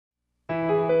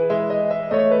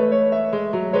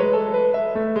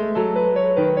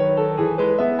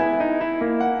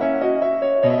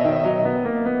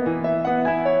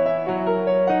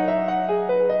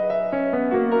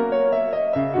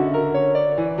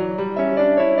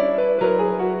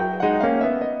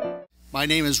My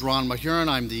name is Ron Mahurin.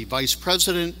 I'm the Vice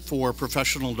President for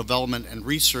Professional Development and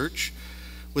Research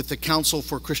with the Council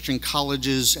for Christian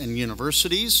Colleges and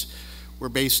Universities. We're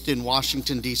based in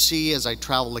Washington, D.C. As I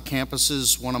travel to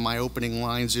campuses, one of my opening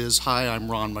lines is, "Hi, I'm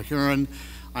Ron Mahurin.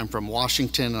 I'm from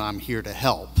Washington, and I'm here to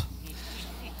help."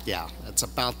 Yeah, that's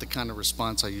about the kind of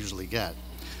response I usually get.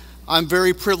 I'm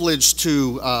very privileged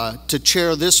to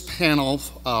chair this panel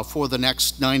for the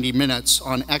next 90 minutes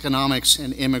on economics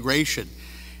and immigration.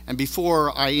 And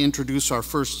before I introduce our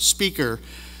first speaker,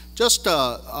 just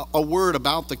a word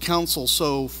about the council.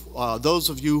 So those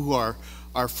of you who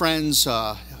are friends,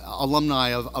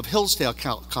 alumni of Hillsdale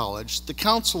College, the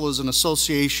council is an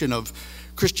association of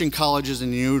Christian colleges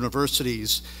and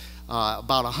universities,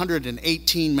 about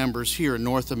 118 members here in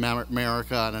North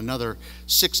America and another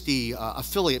 60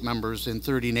 affiliate members in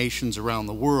 30 nations around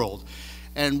the world.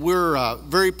 And we're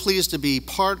very pleased to be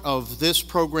part of this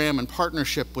program in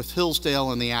partnership with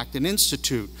Hillsdale and the Acton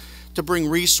Institute to bring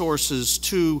resources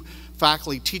to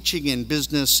faculty teaching in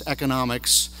business,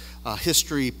 economics,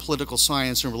 history, political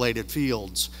science, and related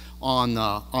fields on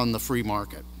the free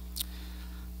market.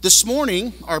 This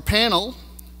morning, our panel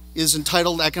is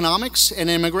entitled Economics and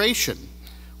Immigration.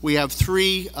 We have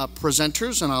three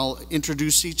presenters, and I'll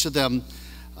introduce each of them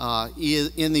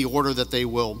in the order that they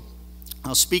will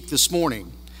speak this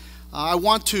morning. I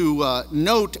want to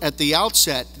note at the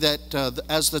outset that,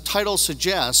 as the title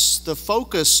suggests, the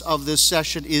focus of this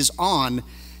session is on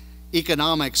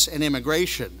economics and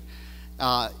immigration.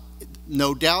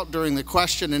 No doubt during the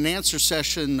question and answer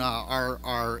session,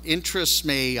 our interests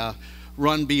may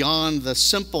run beyond the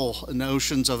simple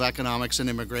notions of economics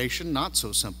and immigration. Not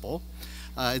so simple.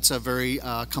 It's a very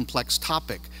complex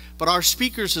topic. But our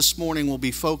speakers this morning will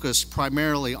be focused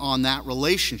primarily on that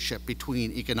relationship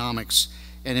between economics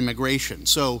and immigration.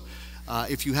 So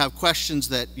if you have questions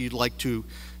that you'd like to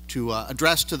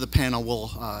address to the panel, we'll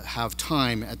have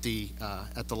time at the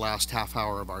last half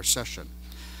hour of our session.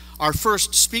 Our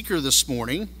first speaker this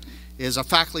morning is a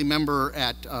faculty member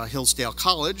at Hillsdale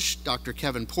College. Dr.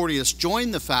 Kevin Portteus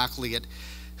joined the faculty at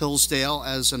Hillsdale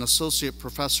as an associate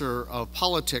professor of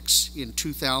politics in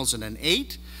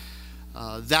 2008.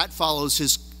 That follows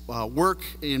his work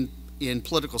in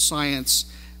political science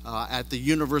at the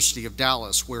University of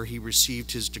Dallas, where he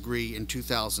received his degree in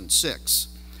 2006.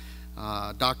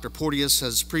 Dr. Portteus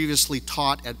has previously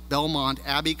taught at Belmont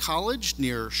Abbey College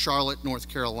near Charlotte, North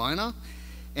Carolina,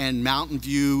 and Mountain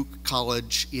View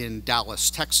College in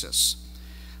Dallas, Texas.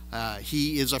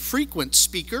 He is a frequent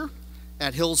speaker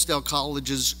at Hillsdale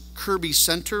College's Kirby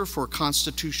Center for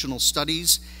Constitutional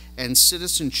Studies and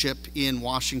Citizenship in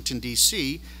Washington,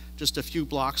 D.C., just a few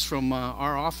blocks from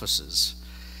our offices.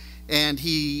 And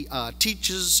he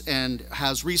teaches and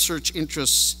has research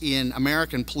interests in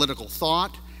American political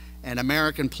thought and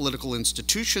American political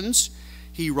institutions.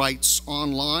 He writes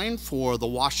online for the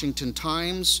Washington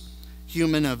Times,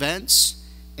 Human Events,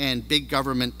 and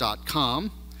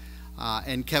BigGovernment.com.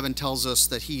 And Kevin tells us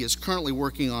that he is currently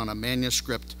working on a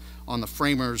manuscript on the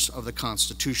framers of the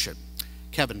Constitution.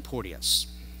 Kevin Portteus.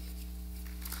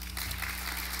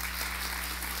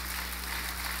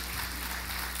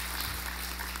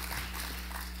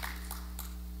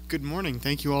 Good morning.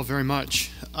 Thank you all very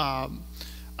much. I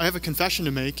have a confession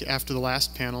to make after the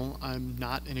last panel. I'm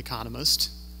not an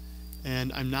economist,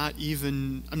 and I'm not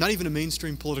even a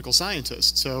mainstream political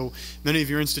scientist. So many of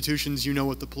your institutions, you know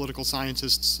what the political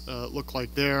scientists look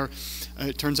like there.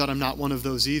 It turns out I'm not one of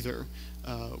those either,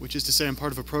 which is to say I'm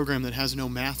part of a program that has no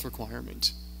math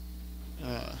requirement.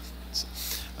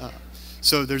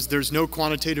 So there's no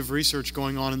quantitative research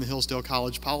going on in the Hillsdale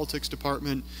College politics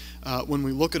department. When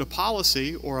we look at a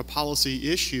policy or a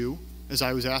policy issue, as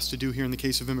I was asked to do here in the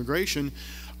case of immigration,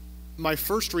 my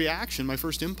first reaction, my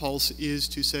first impulse is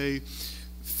to say,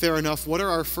 fair enough, what are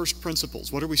our first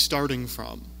principles? What are we starting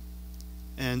from?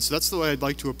 And so that's the way I'd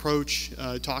like to approach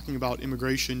talking about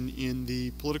immigration in the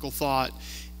political thought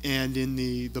and in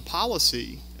the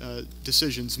policy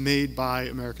decisions made by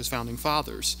America's founding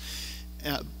fathers.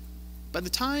 By the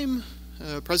time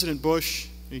President Bush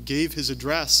gave his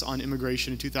address on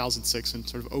immigration in 2006 and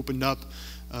sort of opened up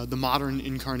the modern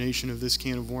incarnation of this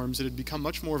can of worms, it had become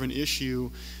much more of an issue,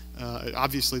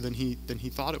 obviously, than he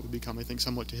thought it would become, I think,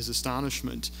 somewhat to his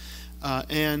astonishment.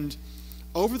 And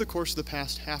over the course of the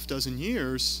past half dozen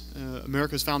years,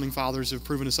 America's founding fathers have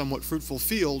proven a somewhat fruitful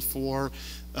field for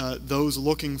those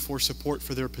looking for support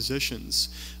for their positions.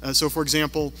 So, for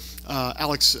example,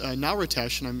 Alex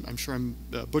Nauratesh, and I'm sure I'm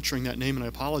butchering that name and I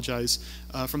apologize,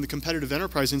 from the Competitive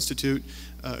Enterprise Institute,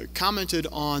 commented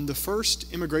on the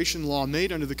first immigration law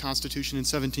made under the Constitution in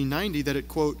 1790 that it,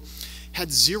 quote, had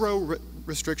zero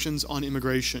restrictions on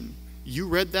immigration. You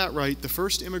read that right. The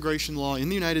first immigration law in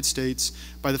the United States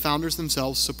by the founders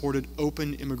themselves supported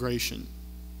open immigration.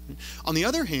 On the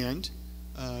other hand,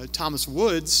 Thomas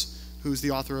Woods, who's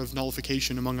the author of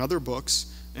Nullification, among other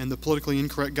books, and The Politically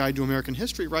Incorrect Guide to American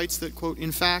History, writes that, quote,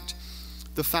 in fact,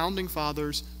 the founding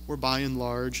fathers were by and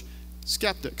large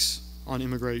skeptics on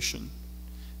immigration,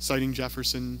 citing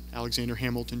Jefferson, Alexander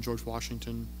Hamilton, George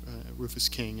Washington, Rufus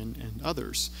King, and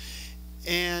others.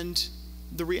 And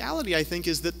the reality, I think,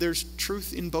 is that there's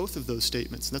truth in both of those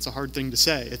statements. And that's a hard thing to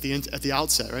say at the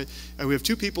outset, right? We have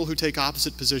two people who take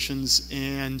opposite positions,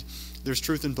 and there's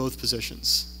truth in both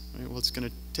positions. Right? Well, it's going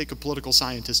to take a political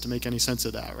scientist to make any sense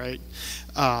of that, right?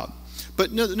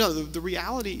 But no, the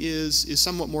reality is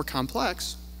somewhat more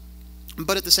complex.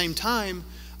 But at the same time,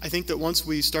 I think that once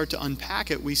we start to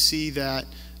unpack it, we see that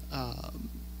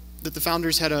that the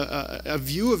founders had a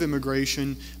view of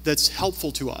immigration that's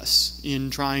helpful to us in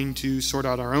trying to sort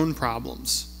out our own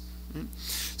problems.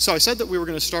 So I said that we were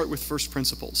going to start with first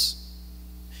principles.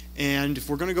 And if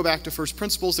we're going to go back to first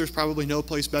principles, there's probably no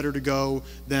place better to go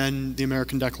than the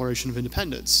American Declaration of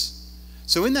Independence.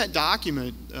 So in that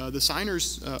document, the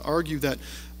signers argue that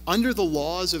under the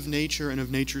laws of nature and of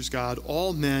nature's God,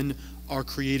 all men are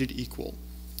created equal.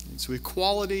 So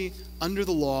equality under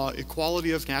the law,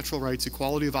 equality of natural rights,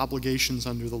 equality of obligations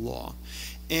under the law.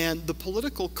 And the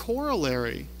political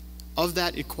corollary of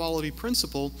that equality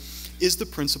principle is the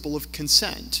principle of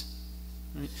consent.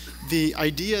 Right? The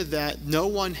idea that no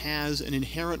one has an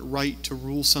inherent right to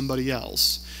rule somebody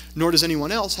else, nor does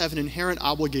anyone else have an inherent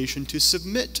obligation to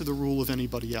submit to the rule of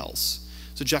anybody else.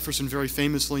 So Jefferson very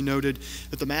famously noted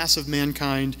that the mass of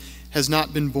mankind has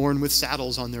not been born with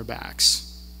saddles on their backs,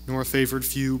 nor a favored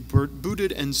few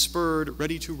booted and spurred,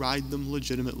 ready to ride them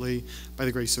legitimately by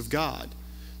the grace of God.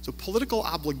 So political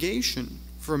obligation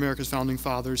for America's founding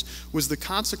fathers was the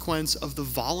consequence of the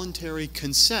voluntary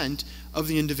consent of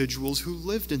the individuals who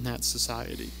lived in that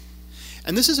society.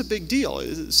 And this is a big deal.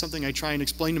 It's something I try and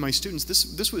explain to my students.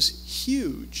 This was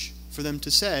huge for them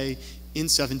to say in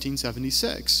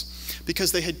 1776,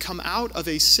 because they had come out of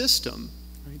a system.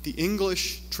 The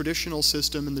English traditional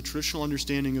system and the traditional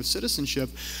understanding of citizenship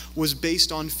was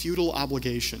based on feudal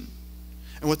obligation.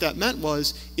 And what that meant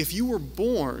was, if you were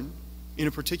born in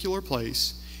a particular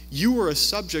place, you were a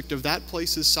subject of that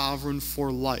place's sovereign for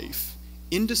life,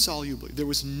 indissolubly. There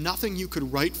was nothing you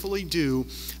could rightfully do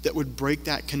that would break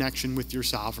that connection with your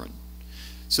sovereign.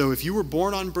 So if you were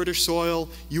born on British soil,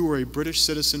 you were a British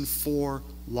citizen for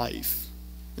life.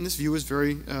 And this view is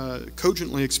very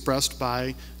cogently expressed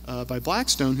by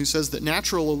Blackstone, who says that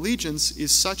natural allegiance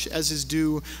is such as is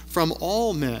due from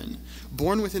all men,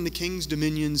 born within the king's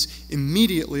dominions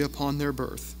immediately upon their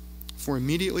birth. For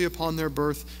immediately upon their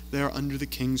birth they are under the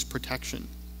king's protection.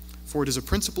 For it is a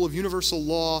principle of universal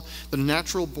law that a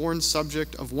natural-born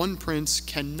subject of one prince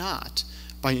cannot,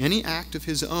 by any act of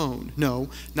his own, no,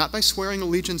 not by swearing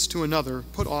allegiance to another,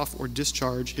 put off or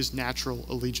discharge his natural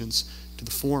allegiance to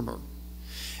the former.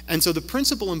 And so the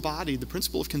principle embodied, the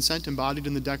principle of consent embodied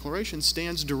in the Declaration,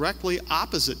 stands directly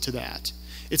opposite to that.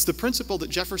 It's the principle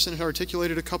that Jefferson had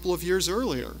articulated a couple of years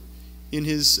earlier in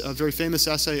his very famous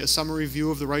essay, A Summary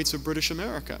View of the Rights of British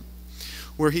America,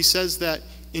 where he says that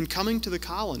in coming to the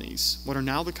colonies, what are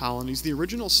now the colonies, the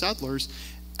original settlers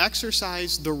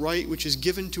exercised the right which is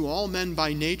given to all men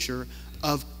by nature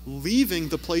of leaving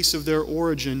the place of their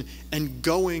origin and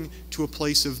going to a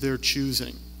place of their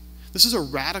choosing. This is a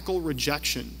radical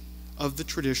rejection of the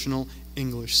traditional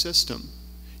English system.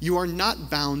 You are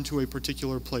not bound to a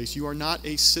particular place. You are not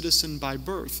a citizen by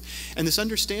birth. And this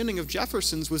understanding of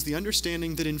Jefferson's was the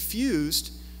understanding that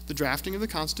infused the drafting of the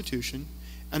Constitution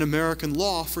and American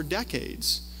law for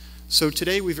decades. So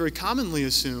today we very commonly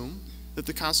assume that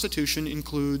the Constitution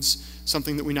includes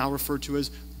something that we now refer to as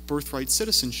birthright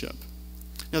citizenship.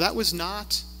 Now that was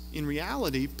not, in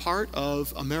reality, part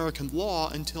of American law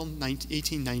until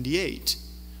 1898,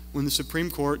 when the Supreme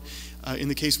Court, in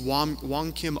the case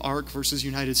Wong Kim Ark versus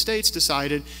United States,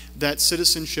 decided that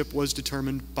citizenship was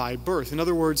determined by birth. In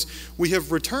other words, we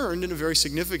have returned in a very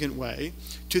significant way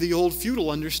to the old feudal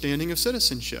understanding of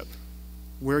citizenship,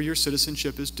 where your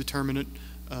citizenship is determined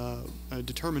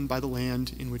by the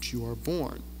land in which you are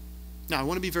born. Now, I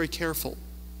want to be very careful,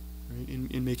 right,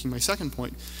 in making my second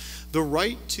point. The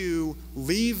right to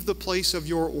leave the place of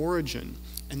your origin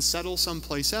and settle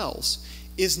someplace else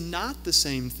is not the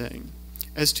same thing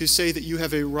as to say that you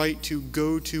have a right to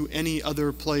go to any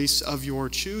other place of your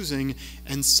choosing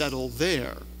and settle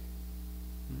there.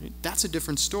 Right? That's a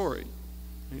different story.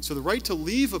 Right? So the right to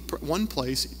leave one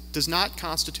place does not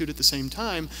constitute at the same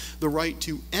time the right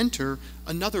to enter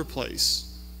another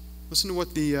place. Listen to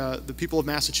what the people of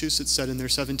Massachusetts said in their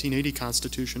 1780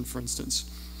 Constitution, for instance.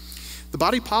 The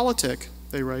body politic,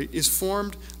 they write, is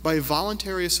formed by a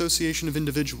voluntary association of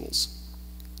individuals.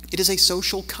 It is a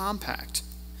social compact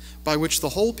by which the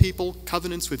whole people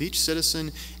covenants with each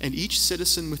citizen, and each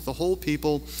citizen with the whole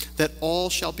people, that all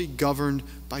shall be governed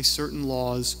by certain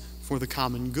laws for the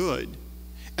common good.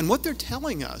 And what they're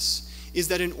telling us is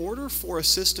that in order for a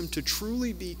system to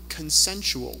truly be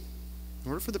consensual, in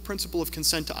order for the principle of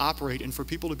consent to operate and for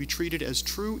people to be treated as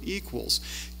true equals,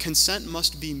 consent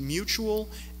must be mutual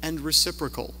and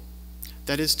reciprocal.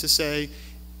 That is to say,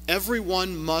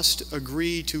 everyone must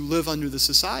agree to live under the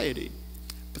society,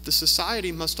 but the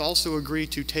society must also agree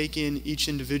to take in each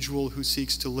individual who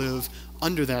seeks to live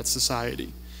under that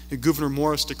society. Gouverneur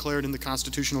Morris declared in the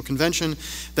Constitutional Convention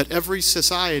that every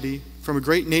society, from a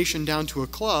great nation down to a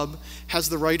club, has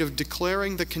the right of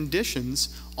declaring the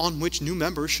conditions on which new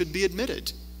members should be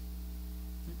admitted.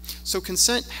 So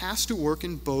consent has to work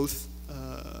in both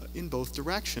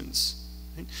directions.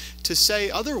 Right? To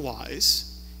say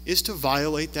otherwise is to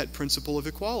violate that principle of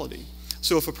equality.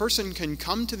 So if a person can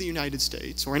come to the United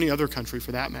States, or any other country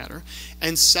for that matter,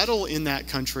 and settle in that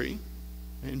country,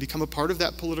 and become a part of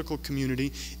that political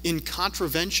community in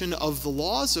contravention of the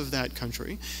laws of that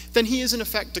country, then he is in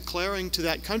effect declaring to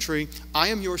that country, I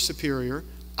am your superior,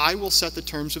 I will set the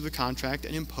terms of the contract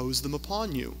and impose them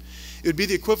upon you. It would be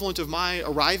the equivalent of my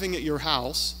arriving at your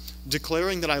house,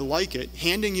 declaring that I like it,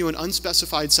 handing you an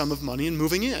unspecified sum of money and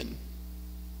moving in.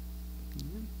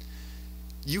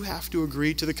 You have to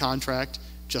agree to the contract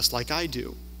just like I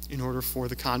do, in order for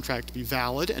the contract to be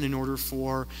valid and in order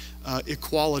for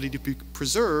equality to be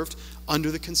preserved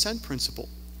under the consent principle.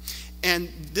 And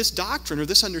this doctrine, or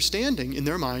this understanding, in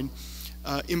their mind,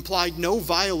 implied no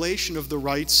violation of the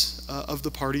rights of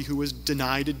the party who was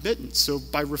denied admittance. So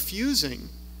by refusing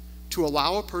to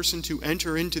allow a person to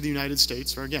enter into the United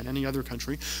States, or again, any other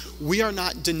country, we are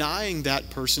not denying that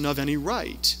person of any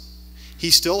right.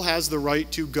 He still has the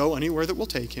right to go anywhere that will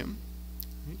take him,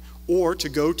 or to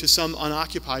go to some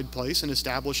unoccupied place and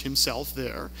establish himself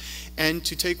there, and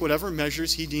to take whatever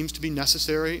measures he deems to be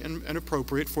necessary and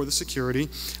appropriate for the security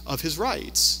of his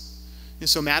rights. And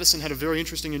so Madison had a very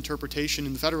interesting interpretation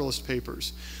in the Federalist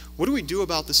Papers. What do we do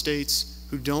about the states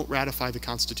who don't ratify the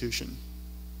Constitution?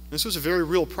 This was a very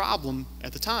real problem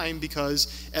at the time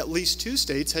because at least two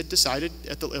states had decided,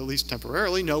 at least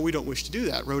temporarily, no, we don't wish to do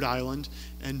that, Rhode Island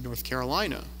and North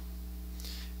Carolina.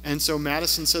 And so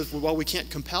Madison says, well, we can't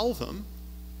compel them,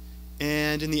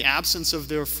 and in the absence of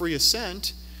their free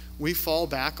assent, we fall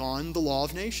back on the law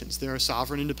of nations. They're a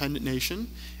sovereign, independent nation,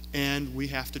 and we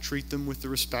have to treat them with the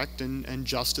respect and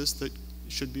justice that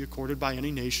should be accorded by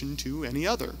any nation to any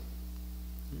other.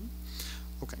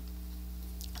 Okay.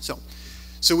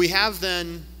 So we have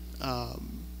then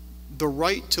the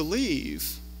right to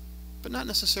leave, but not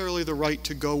necessarily the right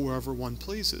to go wherever one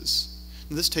pleases.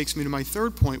 And this takes me to my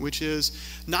third point, which is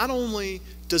not only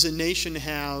does a nation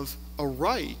have a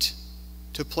right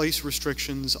to place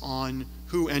restrictions on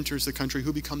who enters the country,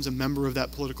 who becomes a member of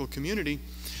that political community,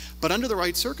 but under the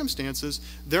right circumstances,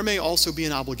 there may also be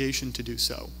an obligation to do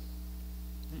so.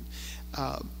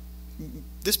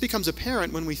 This becomes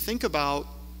apparent when we think about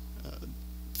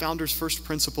Founders' first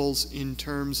principles in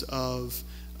terms of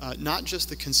not just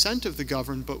the consent of the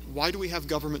governed, but why do we have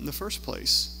government in the first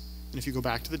place? And if you go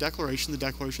back to the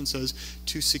Declaration says,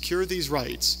 to secure these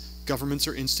rights, governments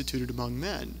are instituted among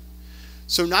men.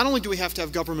 So not only do we have to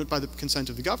have government by the consent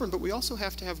of the governed, but we also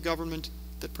have to have government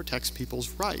that protects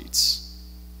people's rights.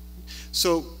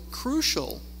 So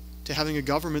crucial to having a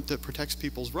government that protects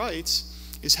people's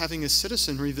rights is having a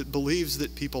citizenry that believes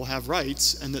that people have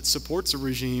rights and that supports a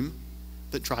regime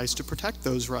that tries to protect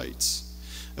those rights.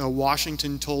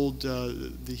 Washington told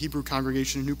the Hebrew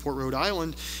congregation in Newport, Rhode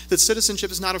Island, that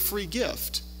citizenship is not a free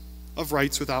gift of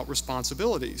rights without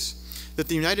responsibilities. That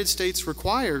the United States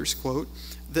requires, quote,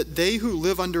 that they who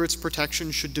live under its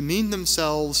protection should demean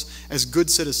themselves as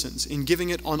good citizens in giving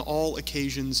it on all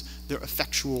occasions their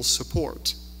effectual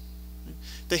support.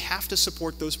 They have to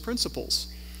support those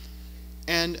principles.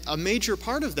 And a major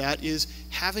part of that is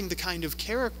having the kind of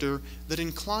character that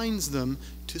inclines them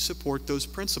to support those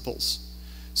principles.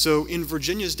 So in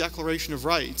Virginia's Declaration of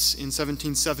Rights in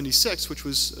 1776, which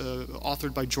was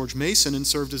authored by George Mason and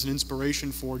served as an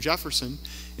inspiration for Jefferson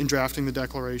in drafting the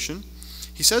Declaration,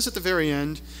 he says at the very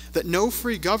end that no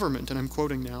free government, and I'm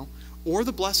quoting now, or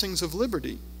the blessings of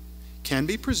liberty can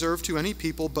be preserved to any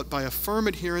people but by a firm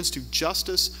adherence to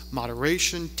justice,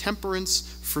 moderation,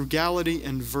 temperance, frugality,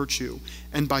 and virtue,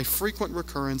 and by frequent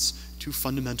recurrence to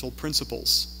fundamental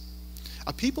principles.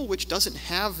 A people which doesn't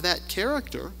have that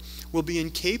character will be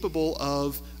incapable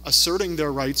of asserting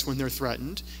their rights when they're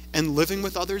threatened, and living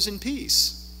with others in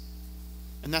peace.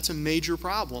 And that's a major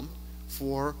problem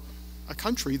for a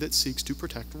country that seeks to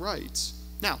protect rights.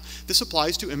 Now, this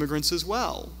applies to immigrants as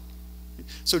well.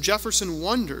 So Jefferson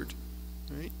wondered,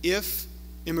 right, if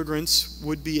immigrants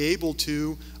would be able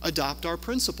to adopt our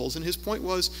principles. And his point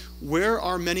was, where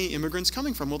are many immigrants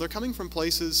coming from? Well, they're coming from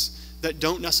places that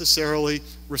don't necessarily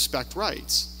respect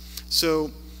rights. So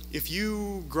if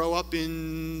you grow up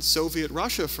in Soviet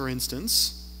Russia, for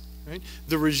instance, right,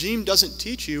 the regime doesn't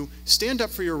teach you, stand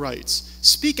up for your rights,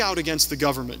 speak out against the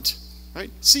government, right?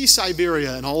 See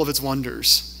Siberia and all of its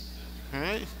wonders,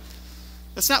 right?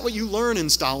 That's not what you learn in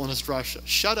Stalinist Russia.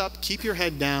 Shut up, keep your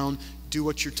head down, do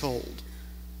what you're told.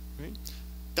 Right?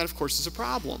 That, of course, is a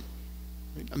problem.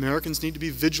 Right? Americans need to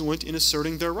be vigilant in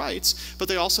asserting their rights, but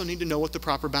they also need to know what the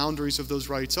proper boundaries of those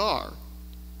rights are.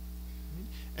 Right?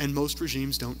 And most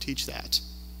regimes don't teach that,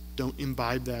 don't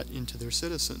imbibe that into their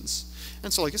citizens.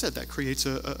 And so, like I said, that creates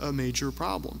a major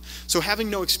problem. So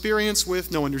having no experience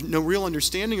with, no real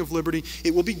understanding of liberty,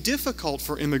 it will be difficult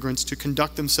for immigrants to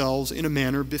conduct themselves in a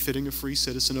manner befitting a free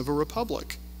citizen of a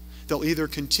republic. They'll either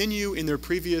continue in their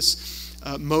previous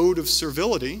mode of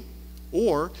servility,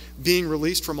 or being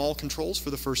released from all controls for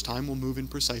the first time will move in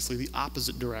precisely the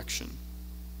opposite direction.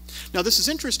 Now, this is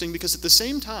interesting because at the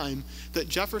same time that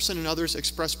Jefferson and others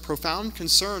expressed profound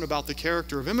concern about the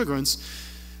character of immigrants,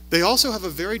 they also have a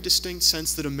very distinct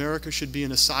sense that America should be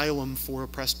an asylum for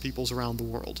oppressed peoples around the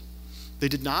world. They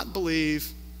did not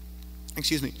believe,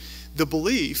 the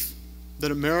belief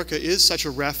that America is such a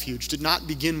refuge did not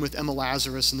begin with Emma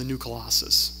Lazarus and the New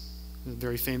Colossus, a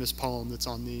very famous poem that's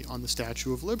on the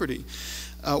Statue of Liberty.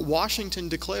 Washington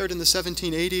declared in the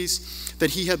 1780s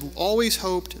that he had always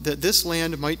hoped that this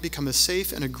land might become a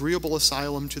safe and agreeable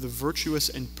asylum to the virtuous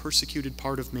and persecuted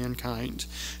part of mankind,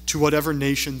 to whatever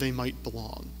nation they might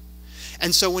belong.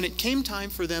 And so when it came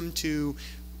time for them to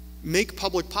make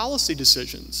public policy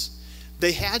decisions,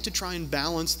 they had to try and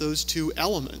balance those two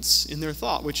elements in their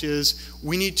thought, which is,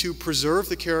 we need to preserve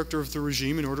the character of the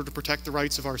regime in order to protect the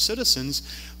rights of our citizens,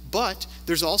 but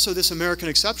there's also this American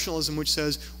exceptionalism which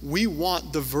says, we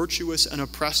want the virtuous and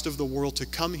oppressed of the world to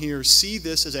come here, see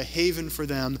this as a haven for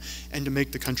them, and to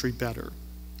make the country better.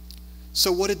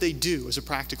 So what did they do as a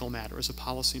practical matter, as a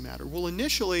policy matter? Well,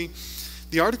 initially,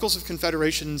 the Articles of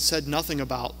Confederation said nothing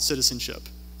about citizenship,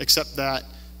 except that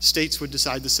states would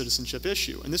decide the citizenship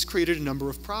issue. And this created a number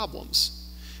of problems,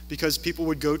 because people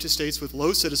would go to states with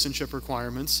low citizenship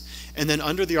requirements, and then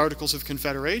under the Articles of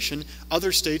Confederation,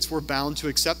 other states were bound to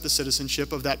accept the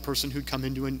citizenship of that person who'd come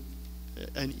into an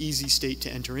easy state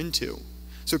to enter into.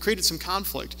 So it created some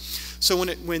conflict. So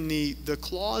when the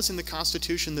clause in the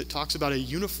Constitution that talks about a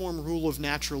uniform rule of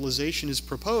naturalization is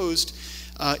proposed,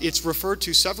 it's referred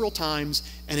to several times,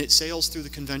 and it sails through the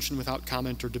convention without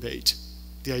comment or debate.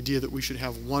 The idea that we should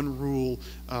have one rule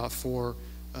for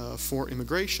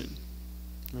immigration,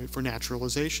 right, for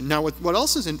naturalization. Now, what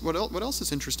else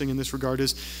is interesting in this regard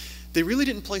is they really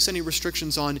didn't place any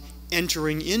restrictions on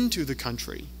entering into the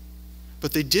country,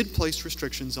 but they did place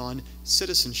restrictions on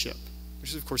citizenship, which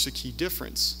is, of course, a key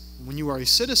difference. When you are a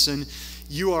citizen,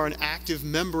 you are an active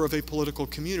member of a political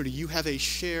community. You have a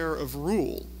share of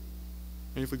rule.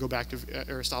 And if we go back to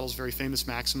Aristotle's very famous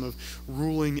maxim of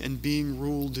ruling and being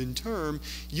ruled in turn,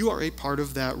 you are a part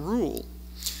of that rule.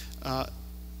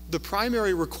 The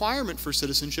primary requirement for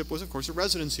citizenship was, of course, a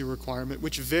residency requirement,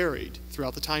 which varied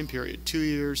throughout the time period, 2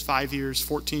 years, 5 years,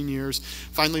 14 years,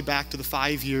 finally back to the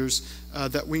 5 years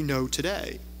that we know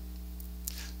today.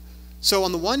 So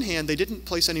on the one hand, they didn't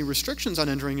place any restrictions on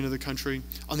entering into the country.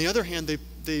 On the other hand,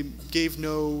 they gave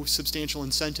no substantial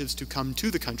incentives to come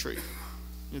to the country.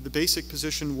 The basic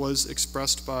position was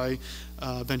expressed by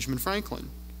Benjamin Franklin.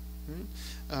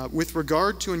 Right? With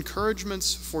regard to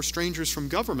encouragements for strangers from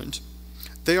government,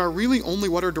 they are really only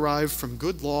what are derived from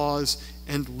good laws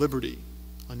and liberty,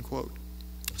 unquote.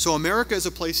 So America is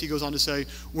a place, he goes on to say,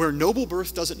 where noble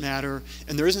birth doesn't matter,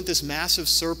 and there isn't this massive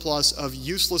surplus of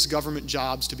useless government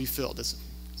jobs to be filled. It's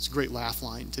a great laugh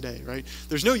line today, right?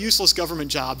 There's no useless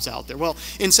government jobs out there. Well,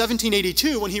 in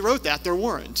 1782, when he wrote that, there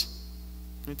weren't.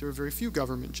 Right? There were very few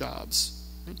government jobs.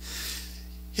 Right?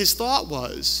 His thought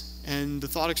was, and the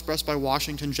thought expressed by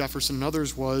Washington, Jefferson, and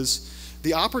others was,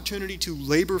 the opportunity to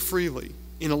labor freely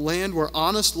in a land where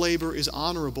honest labor is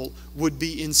honorable would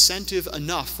be incentive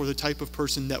enough for the type of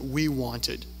person that we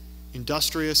wanted,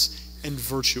 industrious and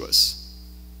virtuous.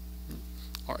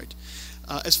 All right.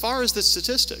 As far as the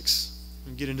statistics,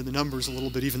 I'll get into the numbers a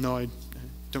little bit, even though I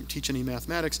don't teach any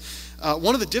mathematics.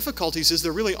 One of the difficulties is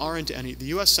there really aren't any. The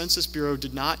U.S. Census Bureau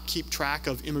did not keep track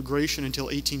of immigration until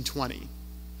 1820.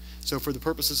 So for the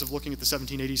purposes of looking at the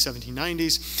 1780s,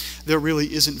 1790s, there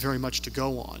really isn't very much to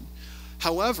go on.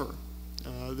 However,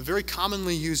 the very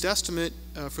commonly used estimate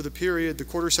for the period, the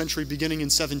quarter century beginning in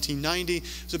 1790,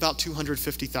 is about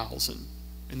 250,000.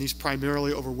 And these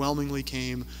primarily, overwhelmingly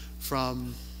came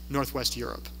from Northwest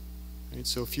Europe. Right?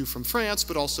 So a few from France,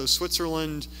 but also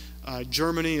Switzerland,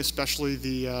 Germany, especially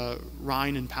the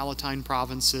Rhine and Palatine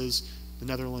provinces, the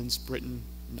Netherlands, Britain,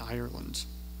 and Ireland.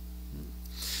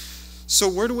 So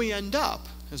where do we end up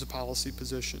as a policy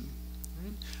position?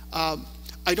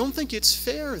 I don't think it's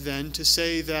fair then to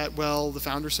say that, well, the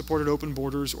founders supported open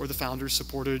borders or the founders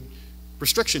supported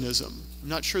restrictionism. I'm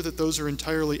not sure that those are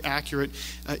entirely accurate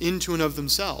into and of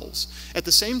themselves. At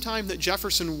the same time that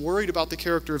Jefferson worried about the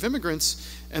character of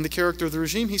immigrants and the character of the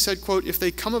regime, he said, quote, if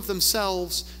they come of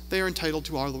themselves, they are entitled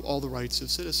to all the rights of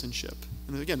citizenship.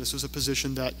 And again, this was a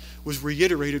position that was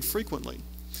reiterated frequently.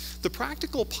 The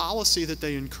practical policy that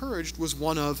they encouraged was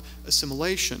one of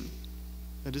assimilation.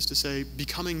 That is to say,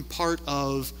 becoming part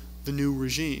of the new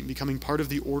regime, becoming part of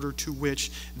the order to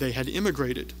which they had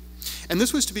immigrated. And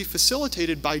this was to be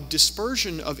facilitated by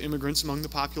dispersion of immigrants among the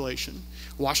population.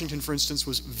 Washington, for instance,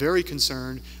 was very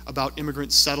concerned about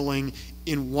immigrants settling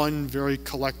in one very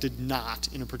collected knot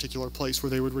in a particular place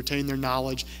where they would retain their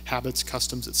knowledge, habits,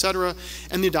 customs, etc.,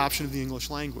 and the adoption of the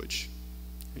English language.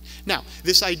 Now,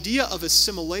 this idea of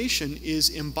assimilation is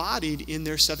embodied in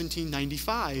their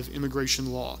 1795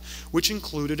 immigration law, which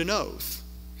included an oath.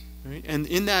 Right? And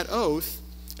in that oath,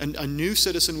 a new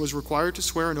citizen was required to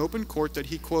swear in open court that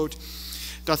he, quote,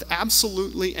 doth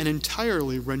absolutely and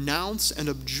entirely renounce and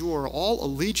abjure all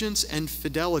allegiance and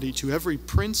fidelity to every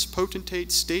prince,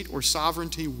 potentate, state, or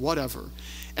sovereignty whatever,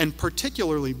 and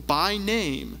particularly by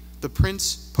name the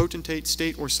prince, potentate,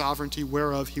 state, or sovereignty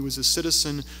whereof he was a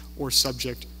citizen or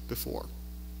subject before.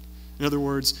 In other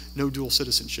words, no dual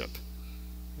citizenship.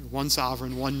 One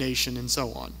sovereign, one nation, and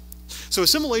so on. So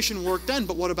assimilation worked then,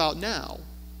 but what about now?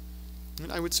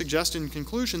 And I would suggest in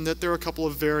conclusion that there are a couple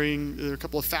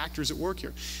of factors at work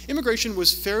here. Immigration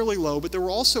was fairly low, but there were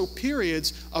also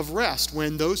periods of rest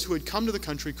when those who had come to the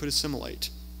country could assimilate.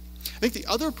 I think the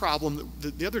other problem,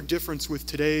 the other difference with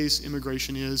today's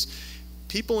immigration is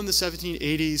people in the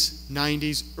 1780s,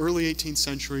 90s, early 18th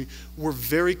century were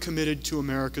very committed to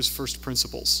America's first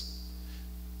principles.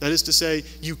 That is to say,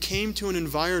 you came to an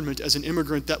environment as an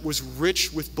immigrant that was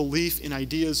rich with belief in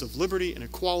ideas of liberty and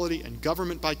equality and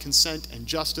government by consent and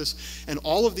justice and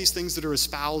all of these things that are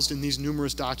espoused in these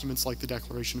numerous documents like the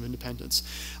Declaration of Independence.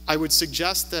 I would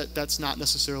suggest that that's not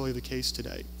necessarily the case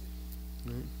today.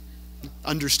 Right?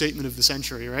 Understatement of the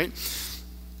century, right?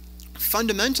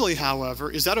 Fundamentally, however,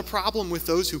 is that a problem with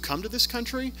those who come to this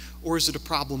country, or is it a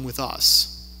problem with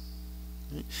us?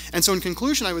 Right? And so in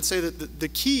conclusion, I would say that the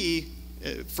key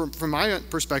from my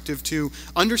perspective, to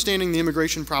understanding the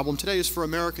immigration problem today is for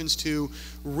Americans to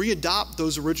readopt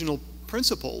those original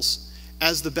principles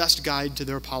as the best guide to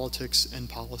their politics and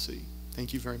policy.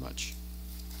 Thank you very much.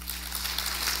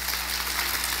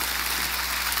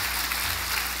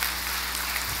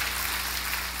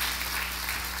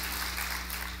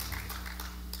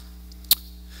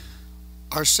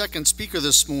 Our second speaker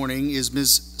this morning is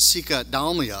Ms. Shikha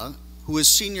Dalmia, who is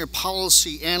Senior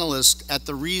Policy Analyst at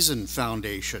the Reason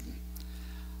Foundation.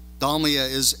 Dalmia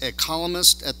is a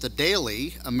columnist at The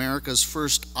Daily, America's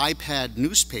first iPad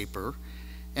newspaper,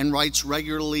 and writes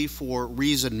regularly for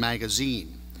Reason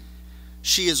magazine.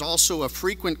 She is also a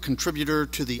frequent contributor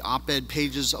to the op-ed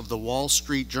pages of the Wall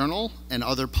Street Journal and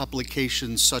other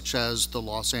publications such as the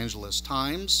Los Angeles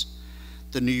Times,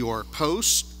 the New York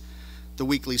Post, the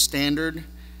Weekly Standard,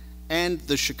 and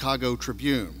the Chicago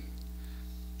Tribune.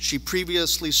 She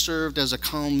previously served as a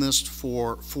columnist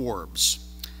for Forbes.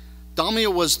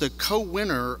 Dalmia was the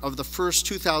co-winner of the first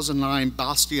 2009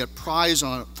 Bastiat Prize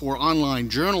for Online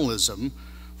Journalism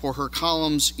for her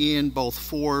columns in both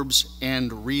Forbes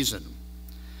and Reason.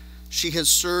 She has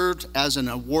served as an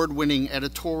award-winning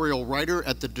editorial writer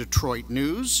at the Detroit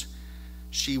News.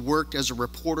 She worked as a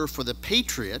reporter for The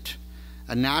Patriot,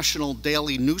 a national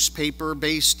daily newspaper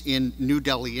based in New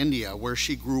Delhi, India, where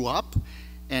she grew up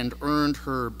and earned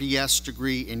her BS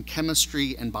degree in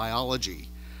chemistry and biology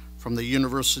from the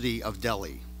University of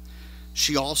Delhi.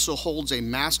 She also holds a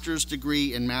master's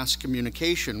degree in mass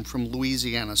communication from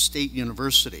Louisiana State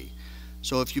University.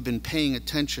 So if you've been paying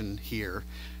attention here,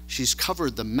 she's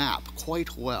covered the map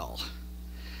quite well.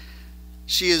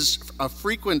 She is a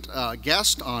frequent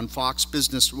guest on Fox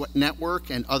Business Network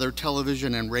and other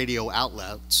television and radio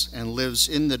outlets, and lives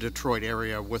in the Detroit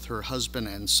area with her husband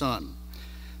and son.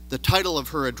 The title of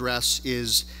her address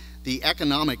is The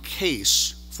Economic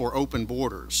Case for Open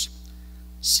Borders.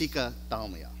 Shikha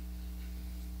Dalmia.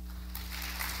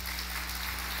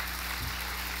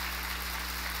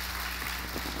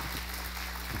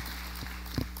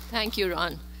 Thank you,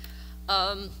 Ron.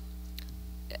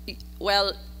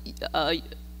 Well,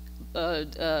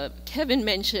 Kevin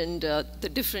mentioned the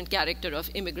different character of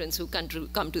immigrants who come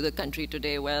to the country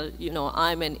today. Well, you know,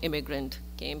 I'm an immigrant,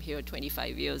 came here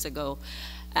 25 years ago,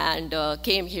 and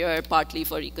came here partly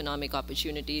for economic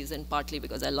opportunities and partly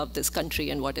because I love this country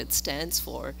and what it stands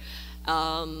for.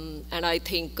 And I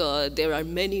think there are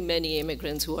many, many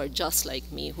immigrants who are just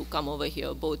like me who come over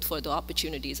here both for the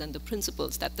opportunities and the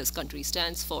principles that this country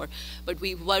stands for. But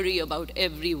we worry about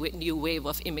every new wave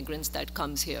of immigrants that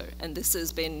comes here. And this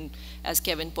has been, as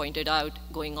Kevin pointed out,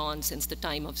 going on since the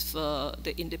time of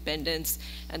the independence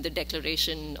and the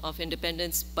Declaration of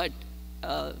Independence. But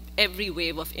every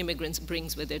wave of immigrants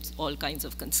brings with it all kinds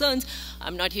of concerns.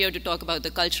 I'm not here to talk about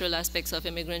the cultural aspects of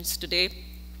immigrants today.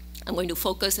 I'm going to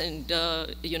focus and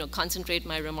concentrate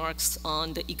my remarks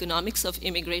on the economics of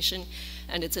immigration.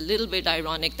 And it's a little bit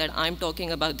ironic that I'm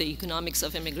talking about the economics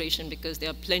of immigration because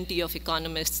there are plenty of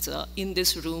economists in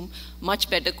this room, much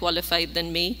better qualified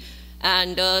than me.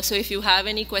 And so if you have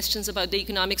any questions about the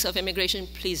economics of immigration,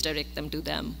 please direct them to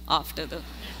them after the...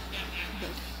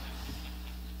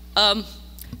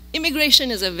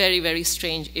 Immigration is a very, very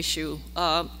strange issue.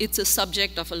 It's a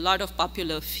subject of a lot of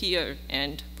popular fear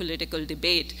and political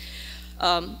debate.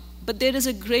 But there is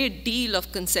a great deal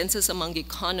of consensus among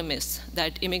economists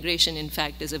that immigration, in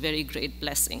fact, is a very great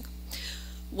blessing.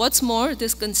 What's more,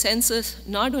 this consensus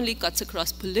not only cuts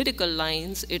across political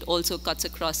lines, it also cuts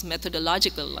across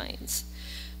methodological lines,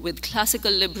 with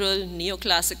classical liberal,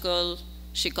 neoclassical,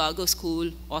 Chicago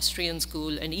school, Austrian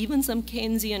school, and even some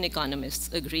Keynesian economists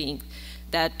agreeing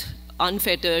that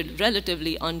unfettered,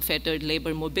 relatively unfettered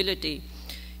labor mobility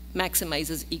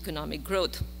maximizes economic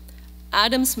growth.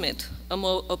 Adam Smith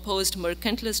opposed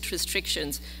mercantilist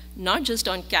restrictions, not just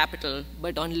on capital,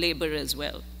 but on labor as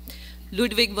well.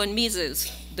 Ludwig von Mises,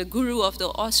 the guru of the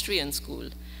Austrian school,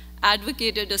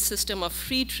 advocated a system of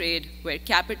free trade where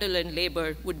capital and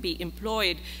labor would be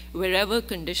employed wherever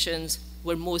conditions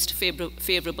were most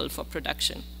favorable for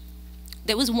production.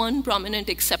 There was one prominent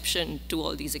exception to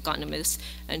all these economists,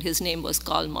 and his name was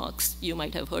Karl Marx. You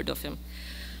might have heard of him.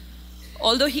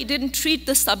 Although he didn't treat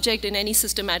the subject in any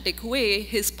systematic way,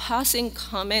 his passing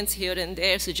comments here and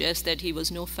there suggest that he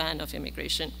was no fan of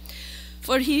immigration.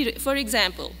 For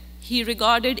example, he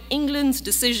regarded England's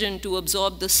decision to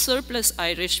absorb the surplus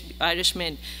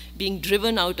Irishmen being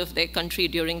driven out of their country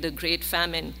during the Great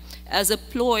Famine as a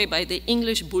ploy by the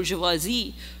English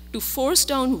bourgeoisie to force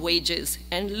down wages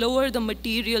and lower the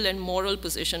material and moral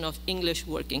position of English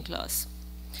working class.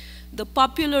 The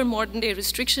popular modern-day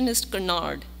restrictionist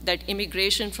canard that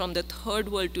immigration from the third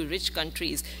world to rich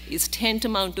countries is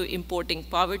tantamount to importing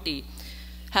poverty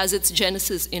has its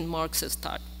genesis in Marxist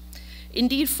thought.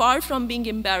 Indeed, far from being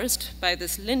embarrassed by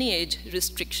this lineage,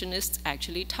 restrictionists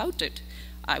actually tout it.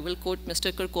 I will quote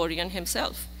Mr. Krikorian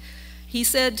himself. He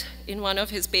said in one of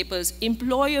his papers,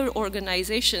 employer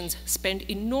organizations spend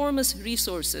enormous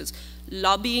resources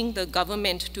lobbying the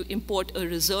government to import a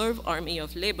reserve army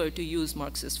of labor, to use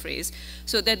Marx's phrase,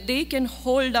 so that they can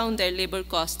hold down their labor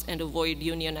costs and avoid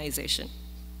unionization.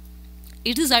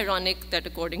 It is ironic that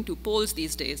according to polls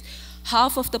these days,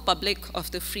 half of the public of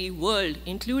the free world,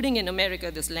 including in America,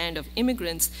 this land of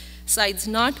immigrants, sides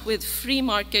not with free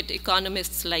market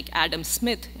economists like Adam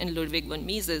Smith and Ludwig von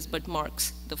Mises, but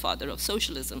Marx, the father of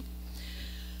socialism.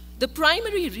 The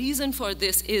primary reason for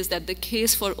this is that the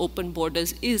case for open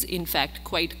borders is, in fact,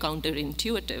 quite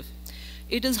counterintuitive.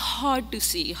 It is hard to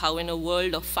see how in a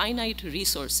world of finite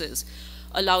resources,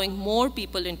 allowing more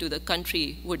people into the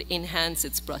country would enhance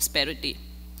its prosperity.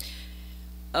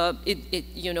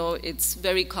 It's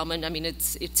very common. I mean, it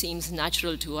seems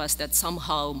natural to us that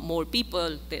somehow more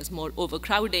people, there's more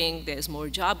overcrowding, there's more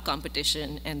job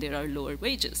competition, and there are lower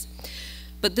wages.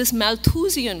 But this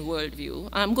Malthusian worldview,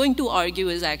 I'm going to argue,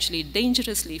 is actually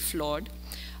dangerously flawed.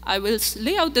 I will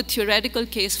lay out the theoretical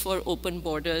case for open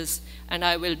borders, and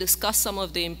I will discuss some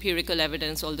of the empirical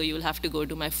evidence, although you'll have to go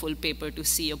to my full paper to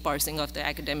see a parsing of the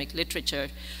academic literature,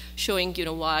 showing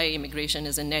why immigration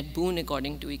is a net boon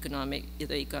according to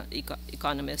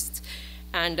economists.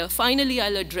 And finally,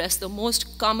 I'll address the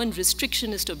most common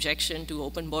restrictionist objection to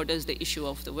open borders, the issue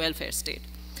of the welfare state.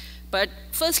 But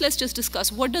first, let's just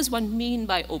discuss what does one mean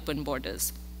by open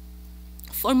borders.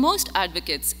 For most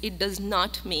advocates, it does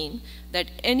not mean that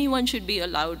anyone should be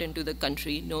allowed into the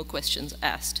country, no questions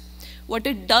asked. What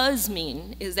it does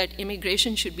mean is that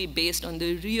immigration should be based on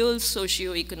the real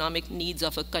socioeconomic needs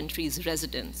of a country's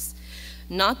residents,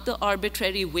 not the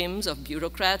arbitrary whims of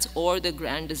bureaucrats or the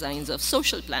grand designs of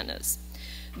social planners.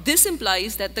 This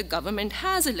implies that the government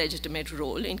has a legitimate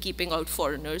role in keeping out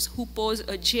foreigners who pose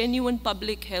a genuine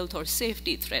public health or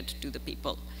safety threat to the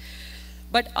people.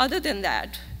 But other than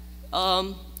that,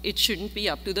 it shouldn't be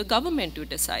up to the government to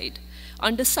decide.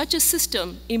 Under such a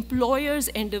system, employers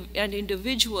and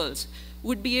individuals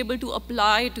would be able to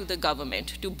apply to the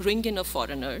government to bring in a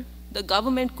foreigner. The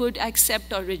government could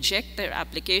accept or reject their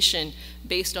application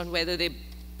based on whether they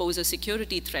pose a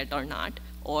security threat or not,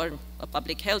 or a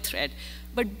public health threat.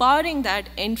 But barring that,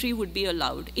 entry would be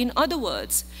allowed. In other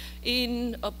words,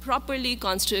 in a properly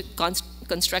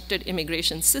constructed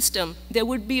immigration system, there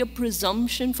would be a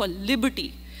presumption for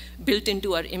liberty built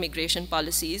into our immigration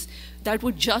policies that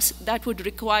would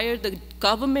require the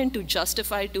government to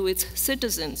justify to its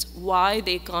citizens why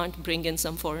they can't bring in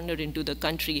some foreigner into the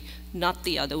country, not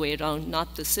the other way around,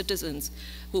 not the citizens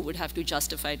who would have to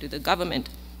justify to the government.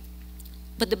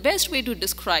 But the best way to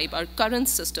describe our current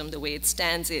system the way it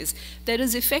stands is there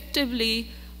is effectively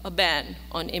a ban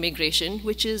on immigration,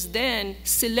 which is then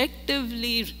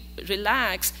selectively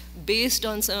relaxed based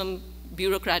on some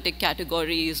bureaucratic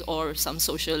categories or some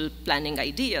social planning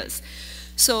ideas.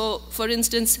 So, for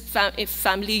instance, if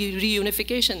family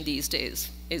reunification these days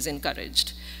is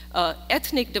encouraged,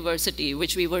 ethnic diversity,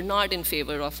 which we were not in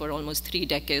favor of for almost 3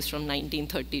 decades from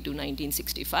 1930 to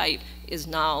 1965, is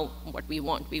now what we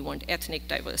want. We want ethnic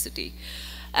diversity.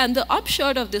 And the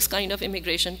upshot of this kind of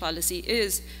immigration policy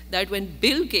is that when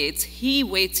Bill Gates, he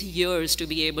waits years to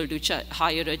be able to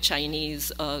hire a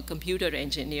Chinese computer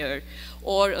engineer,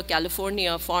 or a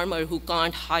California farmer who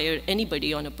can't hire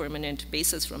anybody on a permanent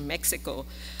basis from Mexico,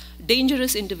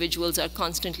 dangerous individuals are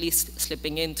constantly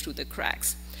slipping in through the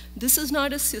cracks. This is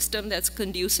not a system that's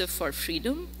conducive for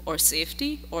freedom or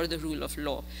safety or the rule of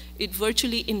law. It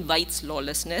virtually invites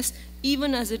lawlessness,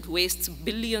 even as it wastes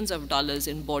billions of dollars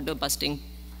in budget-busting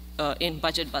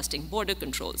border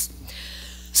controls.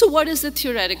 So what is the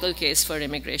theoretical case for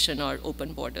immigration or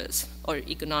open borders, or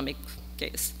economic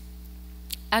case?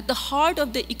 At the heart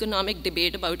of the economic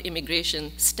debate about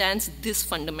immigration stands this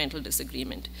fundamental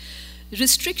disagreement.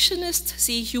 Restrictionists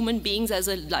see human beings as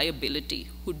a liability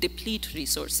who deplete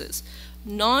resources.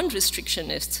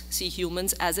 Non-restrictionists see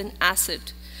humans as an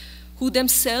asset who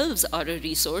themselves are a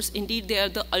resource. Indeed, they are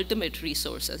the ultimate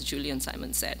resource, as Julian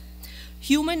Simon said.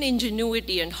 Human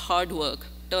ingenuity and hard work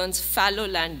turns fallow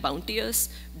land bounteous,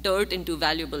 dirt into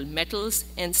valuable metals,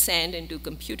 and sand into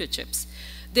computer chips.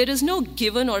 There is no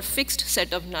given or fixed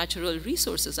set of natural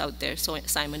resources out there, so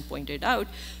Simon pointed out.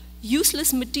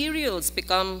 Useless materials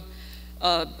become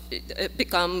a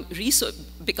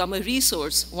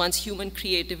resource once human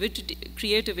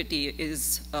creativity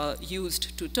is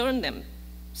used to turn them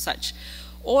such.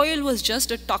 Oil was just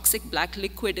a toxic black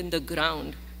liquid in the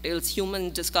ground till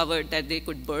humans discovered that they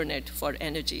could burn it for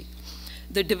energy.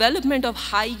 The development of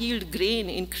high-yield grain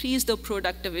increased the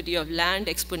productivity of land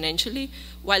exponentially,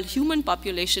 while human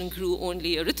population grew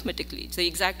only arithmetically. It's the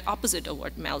exact opposite of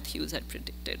what Malthus had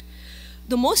predicted.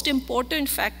 The most important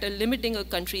factor limiting a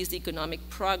country's economic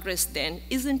progress then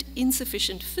isn't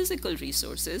insufficient physical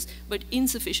resources, but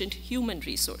insufficient human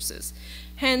resources.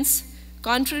 Hence,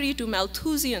 contrary to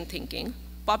Malthusian thinking,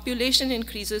 population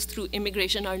increases through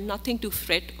immigration are nothing to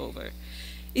fret over.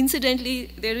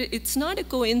 Incidentally, it's not a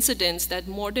coincidence that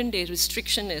modern-day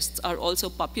restrictionists are also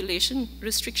population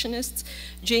restrictionists.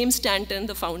 James Stanton,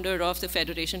 the founder of the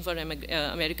Federation for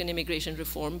American Immigration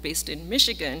Reform based in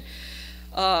Michigan,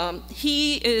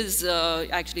 he is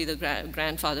actually the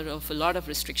grandfather of a lot of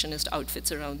restrictionist outfits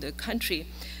around the country.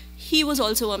 He was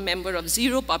also a member of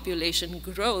Zero Population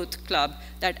Growth Club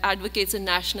that advocates a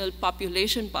national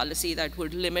population policy that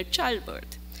would limit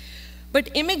childbirth. But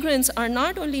immigrants are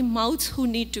not only mouths who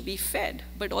need to be fed,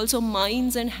 but also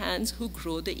minds and hands who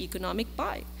grow the economic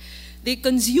pie. They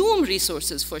consume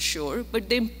resources for sure, but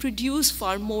they produce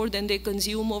far more than they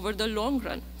consume over the long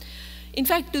run. In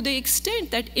fact, to the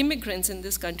extent that immigrants in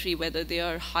this country, whether they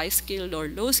are high-skilled or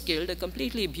low-skilled, a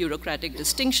completely bureaucratic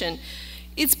distinction,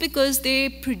 it's because they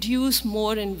produce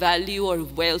more in value or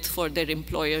wealth for their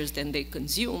employers than they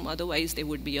consume. Otherwise, they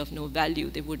would be of no value.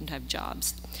 They wouldn't have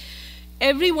jobs.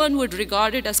 Everyone would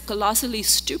regard it as colossally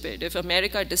stupid if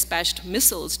America dispatched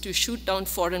missiles to shoot down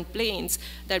foreign planes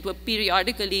that were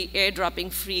periodically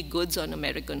airdropping free goods on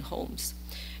American homes.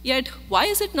 Yet, why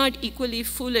is it not equally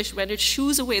foolish when it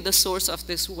shoos away the source of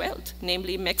this wealth,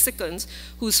 namely Mexicans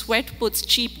whose sweat puts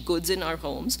cheap goods in our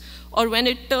homes, or when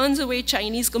it turns away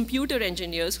Chinese computer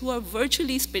engineers who are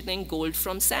virtually spinning gold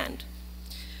from sand?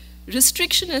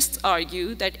 Restrictionists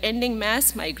argue that ending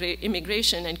mass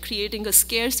immigration and creating a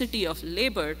scarcity of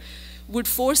labor would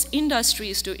force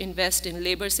industries to invest in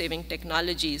labor-saving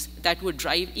technologies that would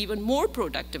drive even more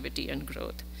productivity and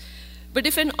growth. But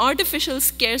if an artificial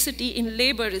scarcity in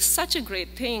labor is such a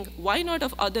great thing, why not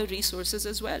of other resources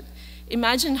as well?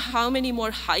 Imagine how many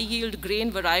more high-yield grain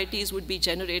varieties would be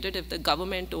generated if the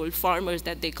government told farmers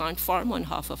that they can't farm on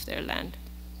half of their land.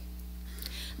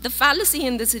 The fallacy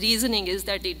in this reasoning is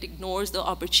that it ignores the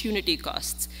opportunity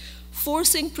costs.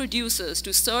 Forcing producers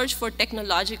to search for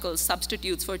technological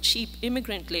substitutes for cheap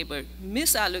immigrant labor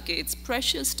misallocates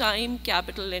precious time,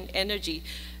 capital, and energy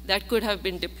that could have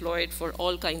been deployed for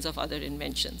all kinds of other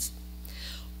inventions.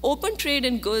 Open trade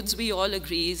in goods, we all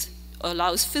agree,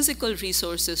 allows physical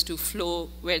resources to flow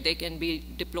where they can be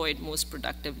deployed most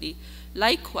productively.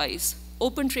 Likewise,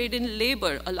 open trade in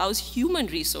labor allows human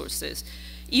resources,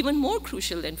 even more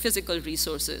crucial than physical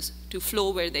resources, to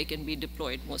flow where they can be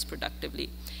deployed most productively.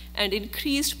 And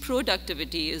increased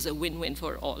productivity is a win-win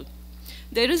for all.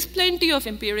 There is plenty of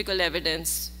empirical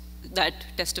evidence that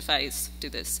testifies to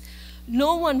this.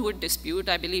 No one would dispute,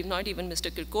 I believe not even Mr.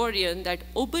 Krikorian, that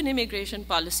open immigration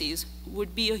policies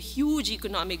would be a huge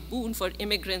economic boon for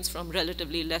immigrants from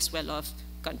relatively less well-off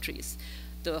countries,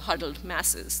 the huddled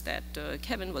masses that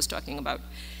Kevin was talking about.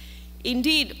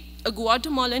 Indeed, a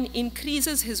Guatemalan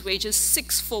increases his wages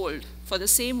sixfold for the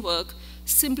same work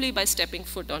simply by stepping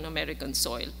foot on American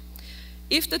soil.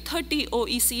 If the 30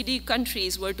 OECD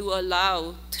countries were to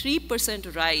allow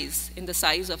 3% rise in the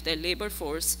size of their labor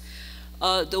force,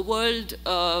 the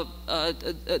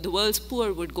world's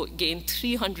poor would gain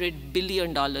 $300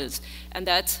 billion, and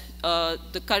that's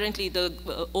currently the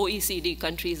OECD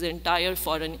countries' entire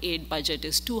foreign aid budget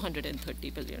is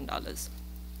 $230 billion.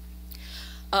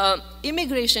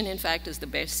 Immigration, in fact, is the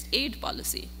best aid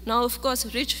policy. Now, of course,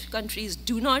 rich countries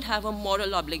do not have a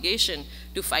moral obligation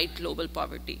to fight global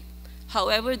poverty.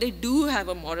 However, they do have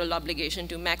a moral obligation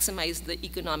to maximize the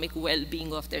economic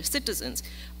well-being of their citizens,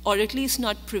 or at least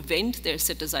not prevent their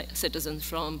citizens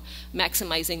from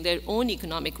maximizing their own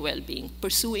economic well-being,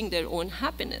 pursuing their own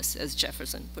happiness, as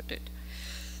Jefferson put it.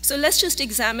 So let's just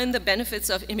examine the benefits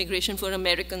of immigration for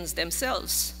Americans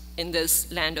themselves in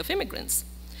this land of immigrants.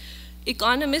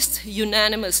 Economists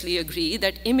unanimously agree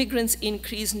that immigrants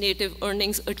increase native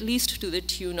earnings at least to the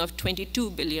tune of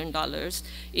 $22 billion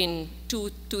in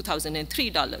 2003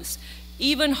 dollars.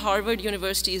 Even Harvard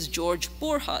University's George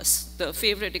Portteus, the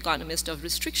favorite economist of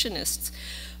restrictionists,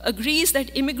 agrees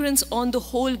that immigrants on the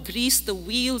whole grease the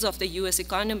wheels of the US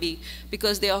economy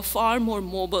because they are far more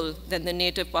mobile than the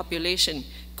native population,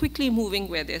 quickly moving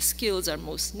where their skills are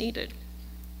most needed.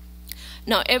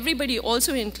 Now, everybody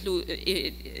also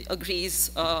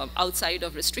agrees, outside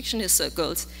of restrictionist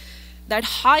circles, that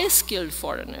high-skilled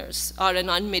foreigners are an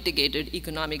unmitigated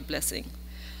economic blessing.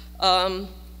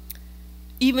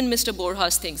 Even Mr.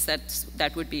 Borjas thinks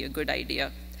that would be a good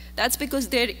idea. That's because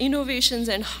their innovations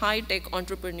and high-tech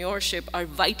entrepreneurship are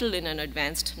vital in an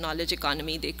advanced knowledge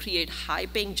economy. They create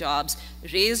high-paying jobs,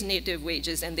 raise native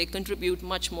wages, and they contribute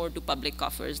much more to public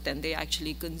coffers than they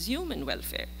actually consume in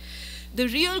welfare. The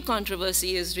real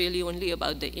controversy is really only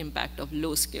about the impact of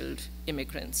low-skilled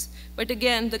immigrants. But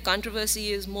again, the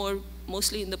controversy is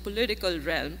mostly in the political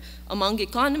realm. Among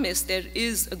economists, there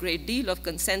is a great deal of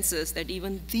consensus that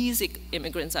even these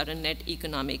immigrants are a net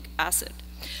economic asset.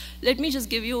 Let me just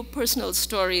give you a personal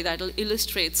story that will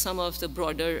illustrate some of the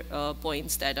broader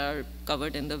points that are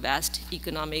covered in the vast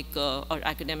economic or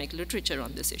academic literature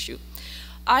on this issue.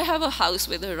 I have a house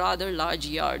with a rather large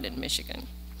yard in Michigan.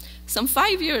 Some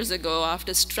 5 years ago,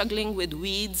 after struggling with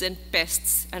weeds and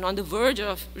pests and on the verge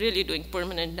of really doing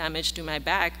permanent damage to my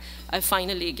back, I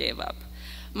finally gave up.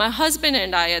 My husband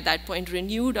and I at that point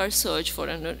renewed our search for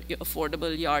an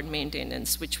affordable yard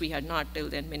maintenance, which we had not till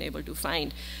then been able to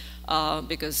find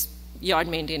because yard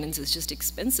maintenance is just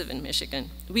expensive in Michigan.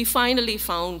 We finally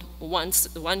found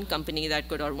one company that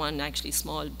could, or one actually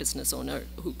small business owner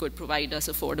who could provide us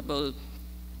affordable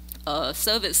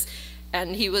service.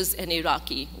 And he was an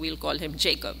Iraqi. We'll call him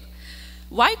Jacob.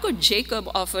 Why could Jacob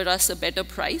offer us a better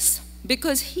price?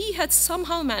 Because he had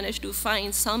somehow managed to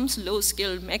find some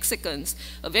low-skilled Mexicans,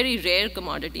 a very rare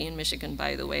commodity in Michigan,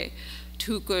 by the way,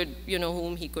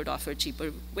 whom he could offer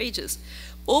cheaper wages.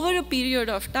 Over a period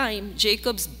of time,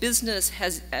 Jacob's business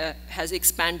has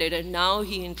expanded, and now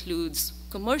he includes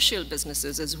commercial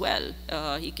businesses as well.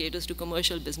 He caters to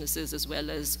commercial businesses as well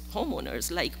as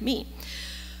homeowners like me.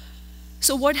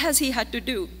 So what has he had to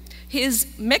do? His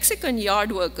Mexican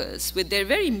yard workers, with their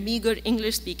very meager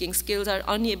English-speaking skills, are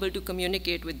unable to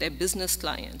communicate with their business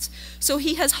clients. So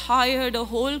he has hired a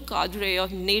whole cadre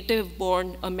of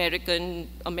native-born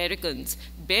Americans,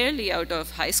 barely out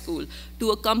of high school, to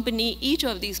accompany each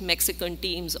of these Mexican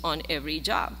teams on every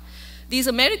job. These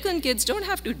American kids don't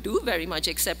have to do very much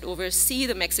except oversee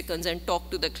the Mexicans and talk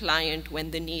to the client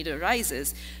when the need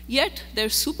arises. Yet their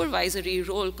supervisory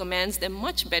role commands them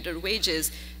much better wages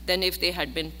than if they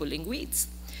had been pulling weeds.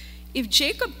 If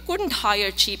Jacob couldn't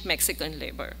hire cheap Mexican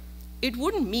labor, it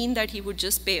wouldn't mean that he would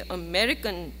just pay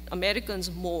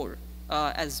Americans more,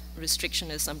 as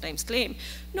restrictionists sometimes claim.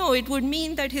 No, it would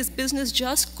mean that his business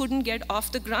just couldn't get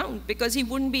off the ground because he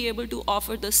wouldn't be able to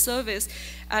offer the service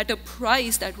at a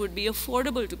price that would be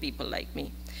affordable to people like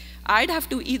me. I'd have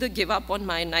to either give up on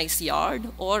my nice yard,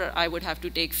 or I would have to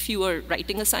take fewer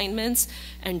writing assignments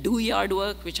and do yard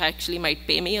work, which actually might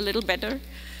pay me a little better.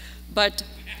 But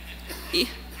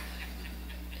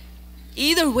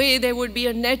either way, there would be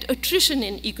a net attrition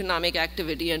in economic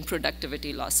activity and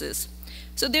productivity losses.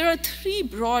 So there are three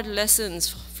broad lessons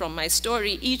from my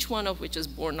story, each one of which is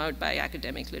borne out by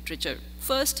academic literature.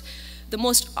 First, the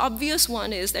most obvious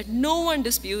one is that no one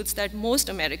disputes that most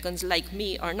Americans like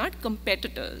me are not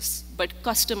competitors, but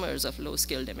customers of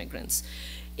low-skilled immigrants.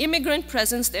 Immigrant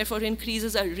presence therefore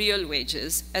increases our real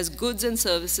wages as goods and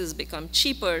services become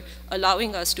cheaper,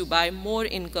 allowing us to buy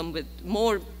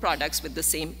more products with the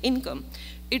same income.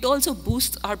 It also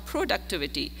boosts our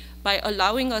productivity by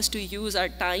allowing us to use our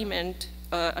time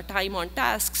on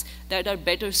tasks that are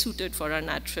better suited for our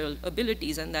natural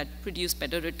abilities and that produce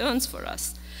better returns for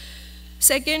us.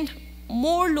 Second,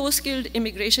 more low-skilled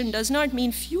immigration does not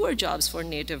mean fewer jobs for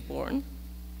native-born,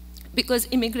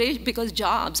 because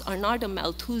jobs are not a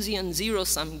Malthusian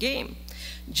zero-sum game.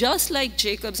 Just like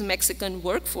Jacob's Mexican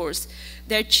workforce,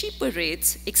 their cheaper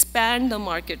rates expand the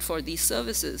market for these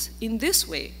services. In this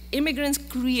way, immigrants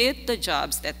create the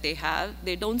jobs that they have,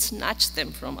 they don't snatch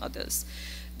them from others.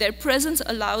 Their presence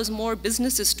allows more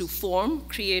businesses to form,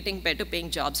 creating better-paying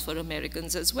jobs for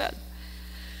Americans as well.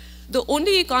 The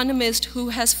only economist who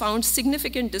has found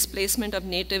significant displacement of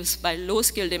natives by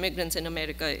low-skilled immigrants in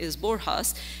America is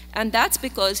Borjas, and that's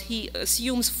because he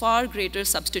assumes far greater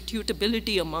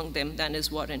substitutability among them than is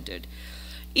warranted.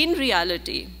 In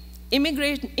reality,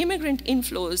 immigrant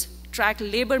inflows track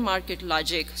labor market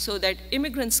logic so that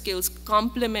immigrant skills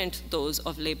complement those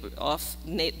of the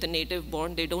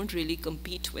native-born. They don't really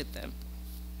compete with them.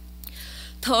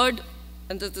 Third,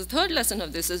 and the third lesson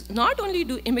of this is not only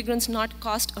do immigrants not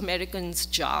cost Americans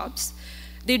jobs,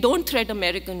 they don't threat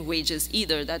American wages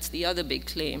either. That's the other big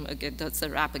claim. Again, that's the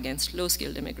rap against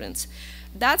low-skilled immigrants.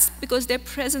 That's because their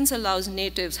presence allows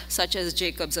natives, such as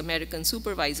Jacob's American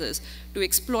supervisors, to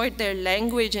exploit their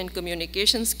language and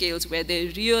communication skills where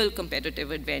their real competitive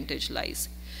advantage lies.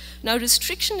 Now,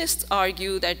 restrictionists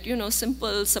argue that,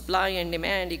 simple supply and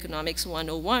demand economics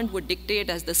 101 would dictate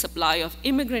as the supply of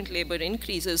immigrant labor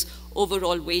increases,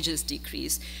 overall wages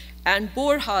decrease. And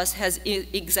Borjas has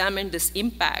examined this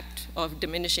impact of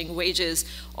diminishing wages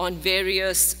on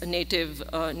various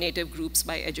native groups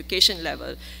by education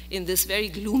level in this very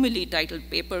gloomily titled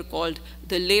paper called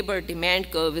 "The Labor Demand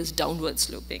Curve is Downward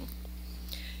Sloping."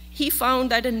 He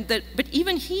found that, but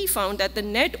even he found that the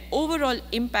net overall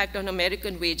impact on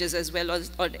American wages, as well as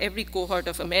on every cohort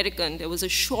of American, there was a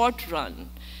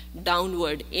short-run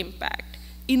downward impact.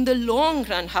 In the long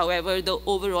run, however, the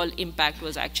overall impact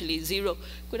was actually zero.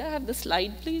 Could I have the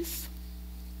slide, please?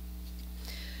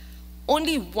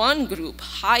 Only one group,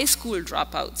 high school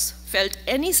dropouts, felt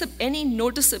any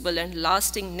noticeable and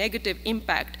lasting negative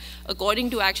impact, according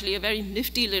to actually a very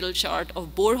nifty little chart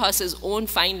of Borjas's own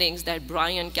findings that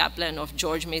Brian Kaplan of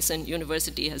George Mason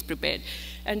University has prepared.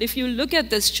 And if you look at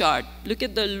this chart, look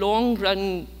at the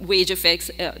long-run wage effects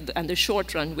and the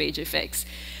short-run wage effects.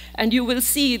 And you will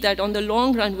see that on the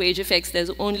long-run wage effects, there's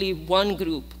only one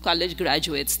group, college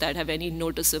graduates, that have any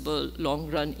noticeable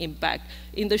long-run impact.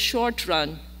 In the short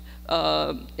run,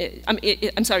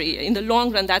 I'm sorry, in the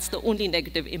long run, that's the only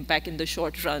negative impact. In the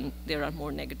short run, there are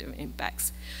more negative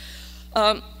impacts.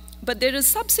 But there is a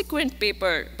subsequent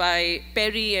paper by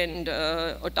Perry and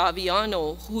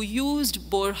Ottaviano who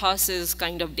used Borjas's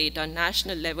kind of data,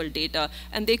 national level data,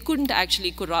 and they couldn't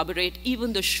actually corroborate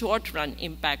even the short run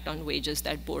impact on wages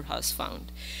that Borjas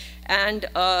found. And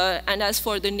as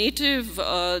for the native,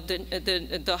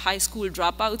 the high school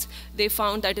dropouts, they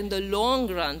found that in the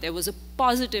long run, there was a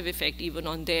positive effect even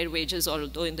on their wages,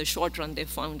 although in the short run, they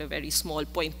found a very small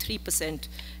 0.3%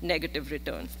 negative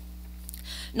return.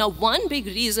 Now, one big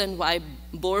reason why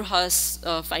Borja's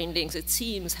findings, it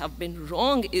seems, have been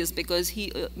wrong is because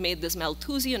he made this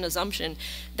Malthusian assumption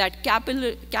that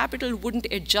capital wouldn't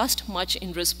adjust much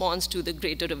in response to the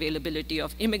greater availability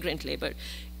of immigrant labor.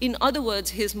 In other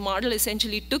words, his model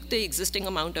essentially took the existing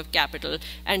amount of capital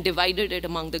and divided it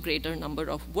among the greater number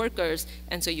of workers,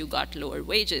 and so you got lower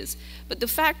wages. But the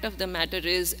fact of the matter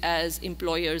is, as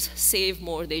employers save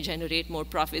more, they generate more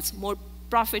profits, more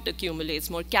profit accumulates,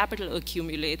 more capital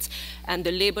accumulates, and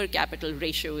the labor capital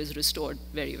ratio is restored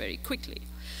very, very quickly.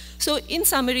 So in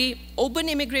summary, open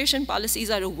immigration policies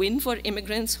are a win for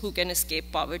immigrants who can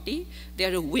escape poverty. They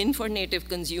are a win for native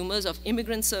consumers of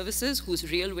immigrant services whose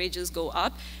real wages go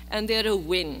up, and they're a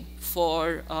win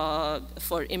for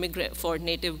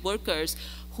native workers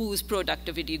whose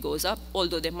productivity goes up,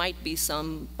 although there might be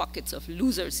some pockets of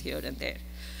losers here and there.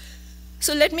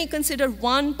 So let me consider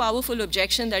one powerful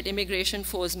objection that immigration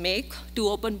foes make to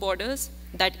open borders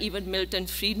that even Milton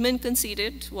Friedman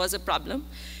conceded was a problem,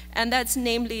 and that's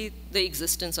namely the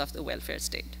existence of the welfare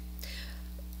state.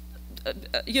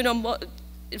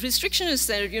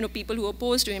 Restrictionists, people who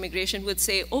oppose to immigration would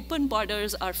say open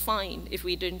borders are fine if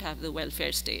we didn't have the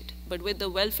welfare state. But with the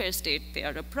welfare state, they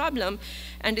are a problem.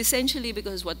 And essentially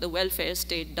because what the welfare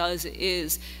state does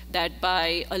is that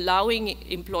by allowing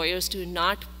employers to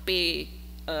not pay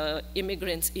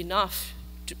immigrants enough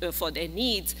for their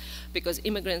needs, because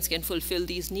immigrants can fulfill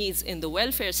these needs in the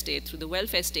welfare state, through the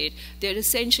welfare state, they're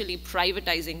essentially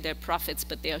privatizing their profits,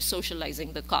 but they are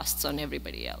socializing the costs on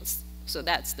everybody else. So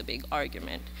that's the big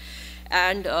argument.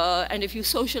 And if you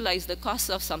socialize the costs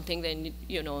of something, then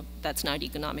that's not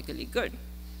economically good.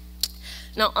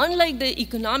 Now, unlike the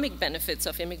economic benefits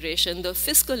of immigration, the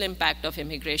fiscal impact of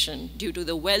immigration due to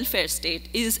the welfare state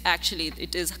is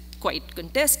quite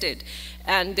contested.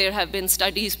 And there have been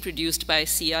studies produced by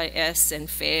CIS and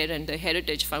FAIR and the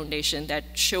Heritage Foundation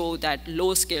that show that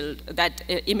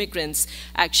immigrants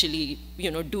actually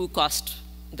do cost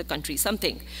the country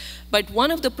something. But one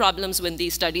of the problems with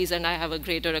these studies, and I have a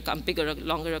bigger,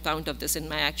 longer account of this in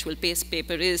my actual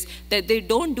paper, is that they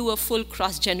don't do a full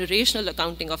cross-generational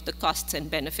accounting of the costs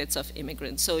and benefits of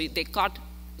immigrants. So they count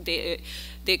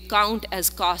as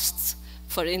costs,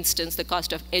 for instance, the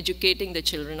cost of educating the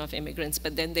children of immigrants,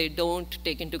 but then they don't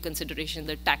take into consideration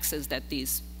the taxes that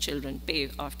these children pay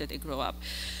after they grow up.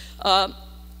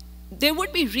 There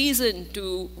would be reason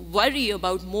to worry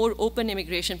about more open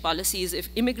immigration policies if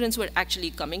immigrants were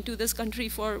actually coming to this country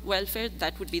for welfare.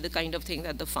 That would be the kind of thing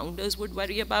that the founders would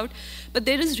worry about. But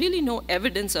there is really no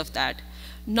evidence of that.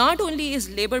 Not only is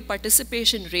labor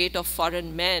participation rate of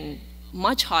foreign men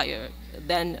much higher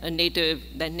than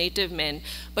native men,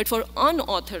 but for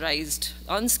unauthorized,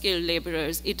 unskilled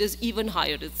laborers, it is even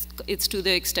higher. It's to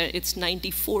the extent, it's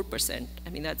 94%. I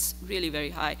mean, that's really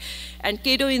very high. And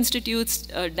Cato Institute's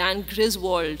Dan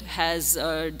Griswold has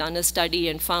done a study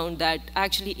and found that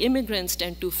actually immigrants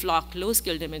tend to flock,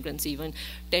 low-skilled immigrants even,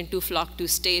 tend to flock to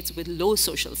states with low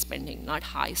social spending, not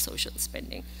high social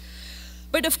spending.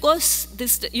 But of course,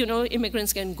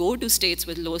 immigrants can go to states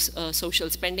with low social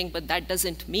spending, but that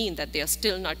doesn't mean that they are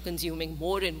still not consuming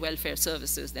more in welfare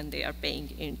services than they are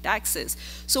paying in taxes.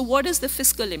 So what is the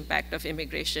fiscal impact of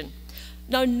immigration?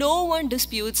 Now, no one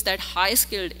disputes that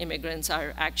high-skilled immigrants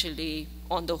are actually,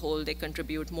 on the whole, they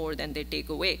contribute more than they take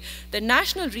away. The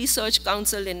National Research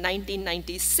Council in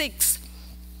 1996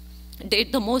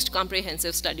 did the most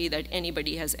comprehensive study that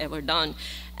anybody has ever done.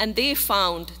 And they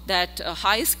found that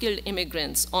high-skilled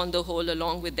immigrants, on the whole,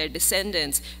 along with their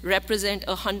descendants, represent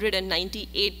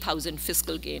 198,000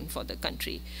 fiscal gain for the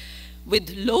country.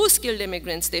 With low-skilled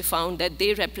immigrants, they found that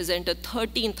they represent a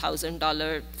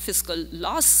 $13,000 fiscal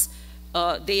loss,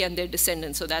 they and their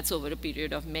descendants, so that's over a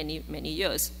period of many, many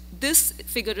years. This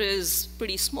figure is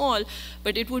pretty small,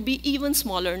 but it would be even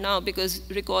smaller now because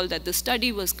recall that the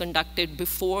study was conducted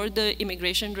before the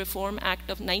Immigration Reform Act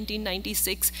of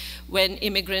 1996, when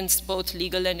immigrants, both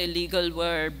legal and illegal,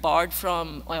 were barred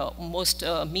from most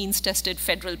means-tested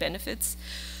federal benefits.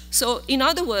 So in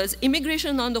other words,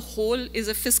 immigration on the whole is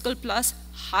a fiscal plus.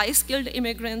 High-skilled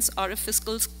immigrants are a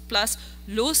fiscal plus.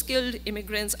 Low-skilled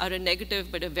immigrants are a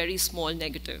negative, but a very small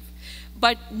negative.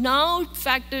 But now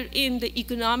factor in the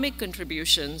economic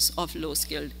contributions of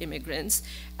low-skilled immigrants,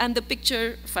 and the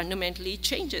picture fundamentally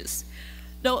changes.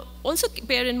 Now, also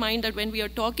bear in mind that when we are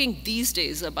talking these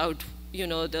days about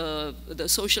the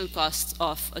social costs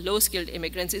of low-skilled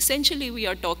immigrants, essentially we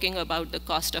are talking about the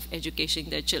cost of educating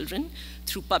their children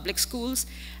through public schools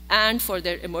and for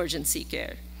their emergency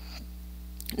care.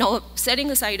 Now, setting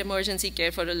aside emergency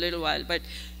care for a little while, but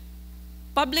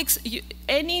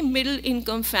any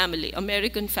middle-income family,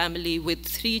 American family with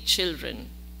 3 children,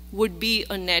 would be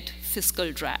a net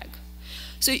fiscal drag.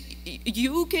 So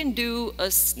you can do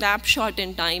a snapshot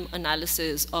in time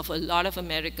analysis of a lot of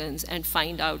Americans and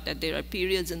find out that there are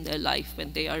periods in their life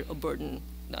when they are a burden,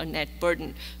 a net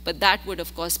burden. But that would,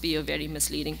 of course, be a very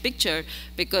misleading picture,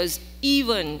 because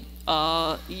even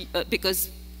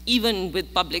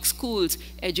with public schools,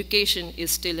 education is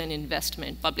still an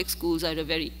investment. Public schools are a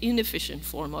very inefficient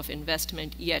form of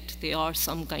investment, yet they are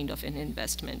some kind of an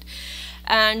investment.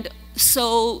 And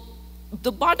so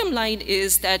the bottom line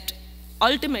is that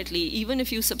ultimately, even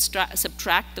if you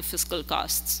subtract the fiscal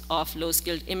costs of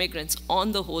low-skilled immigrants,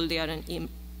 on the whole, they are an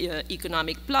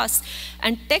economic plus.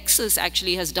 And Texas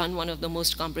actually has done one of the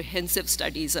most comprehensive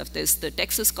studies of this. The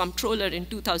Texas comptroller in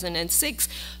 2006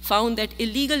 found that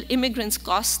illegal immigrants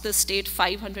cost the state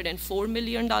 $504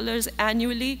 million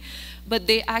annually, but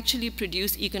they actually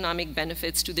produce economic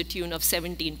benefits to the tune of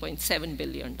 $17.7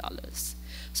 billion.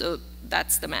 So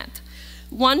that's the math.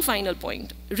 One final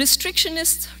point.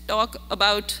 Restrictionists talk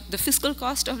about the fiscal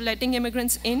cost of letting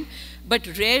immigrants in, but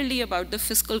rarely about the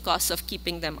fiscal costs of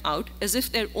keeping them out, as if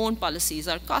their own policies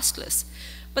are costless.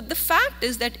 But the fact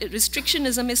is that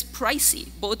restrictionism is pricey,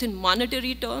 both in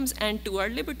monetary terms and to our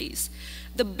liberties.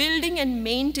 The building and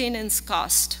maintenance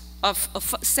cost of a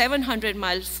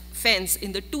 700-mile fence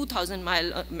in the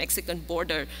 2,000-mile Mexican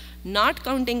border, not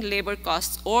counting labor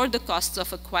costs or the costs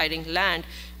of acquiring land,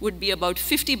 would be about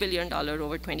 $50 billion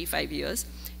over 25 years.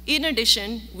 In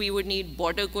addition, we would need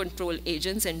border control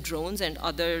agents and drones and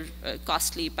other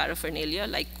costly paraphernalia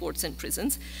like courts and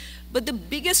prisons. But the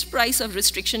biggest price of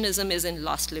restrictionism is in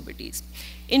lost liberties.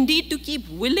 Indeed, to keep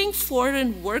willing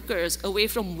foreign workers away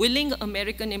from willing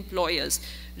American employers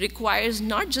requires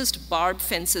not just barbed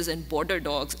fences and border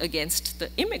dogs against the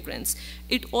immigrants,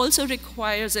 it also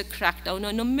requires a crackdown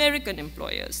on American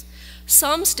employers.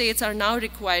 Some states are now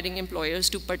requiring employers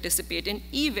to participate in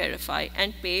E-Verify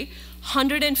and pay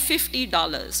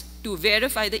 $150 to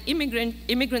verify the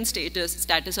immigrant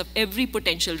status of every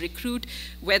potential recruit,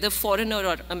 whether foreigner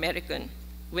or American,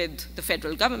 with the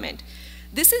federal government.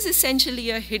 This is essentially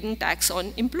a hidden tax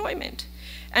on employment.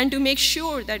 And to make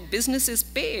sure that business is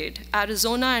paid,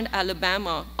 Arizona and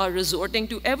Alabama are resorting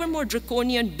to ever more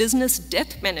draconian business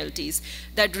death penalties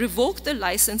that revoke the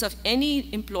license of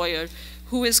any employer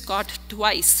who is caught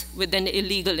twice with an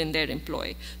illegal in their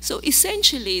employ. So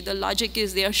essentially, the logic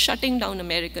is they are shutting down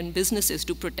American businesses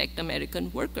to protect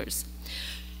American workers.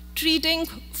 Treating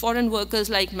foreign workers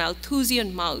like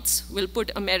Malthusian mouths will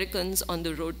put Americans on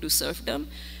the road to serfdom.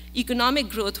 Economic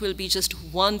growth will be just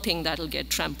one thing that'll get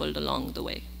trampled along the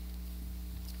way.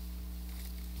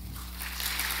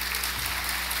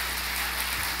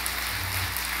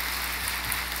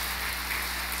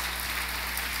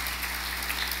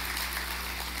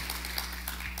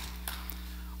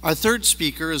 Our third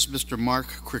speaker is Mr. Mark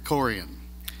Krikorian.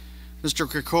 Mr.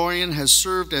 Krikorian has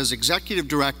served as Executive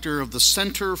Director of the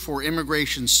Center for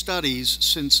Immigration Studies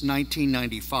since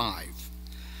 1995.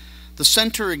 The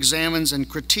center examines and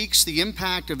critiques the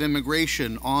impact of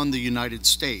immigration on the United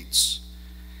States.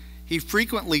 He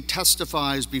frequently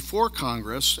testifies before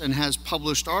Congress and has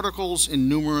published articles in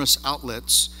numerous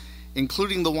outlets,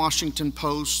 including the Washington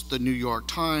Post, the New York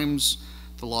Times,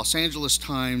 the Los Angeles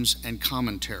Times, and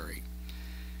Commentary.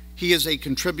 He is a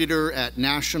contributor at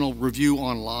National Review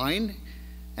Online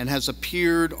and has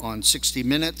appeared on 60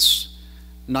 Minutes,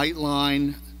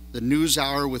 Nightline, The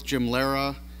NewsHour with Jim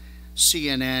Lehrer,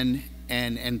 CNN,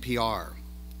 and NPR.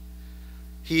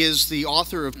 He is the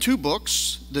author of 2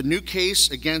 books, The New Case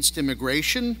Against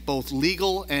Immigration, both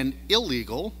legal and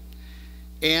illegal,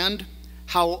 and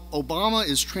How Obama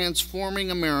is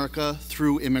Transforming America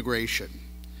Through Immigration.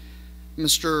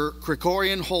 Mr.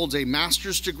 Krikorian holds a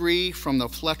master's degree from the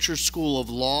Fletcher School of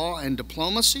Law and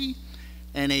Diplomacy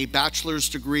and a bachelor's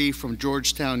degree from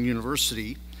Georgetown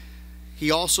University. He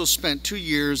also spent 2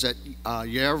 years at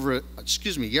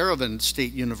Yerevan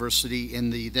State University in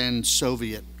the then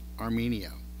Soviet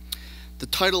Armenia. The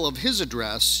title of his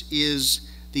address is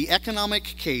The Economic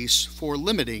Case for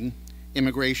Limiting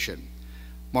Immigration.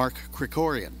 Mark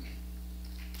Krikorian.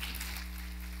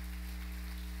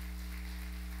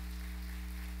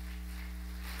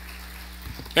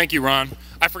 Thank you, Ron.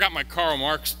 I forgot my Karl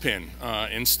Marx pin.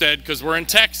 Instead, because we're in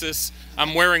Texas,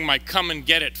 I'm wearing my Come and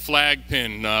Get It flag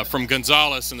pin from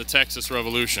Gonzales in the Texas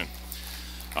Revolution.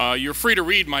 You're free to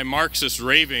read my Marxist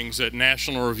ravings at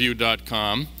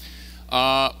nationalreview.com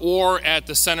or at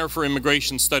the Center for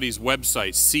Immigration Studies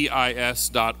website,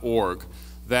 cis.org.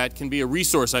 That can be a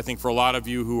resource, I think, for a lot of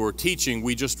you who are teaching.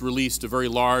 We just released a very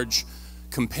large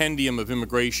compendium of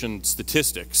immigration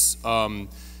statistics.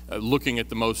 looking at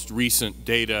the most recent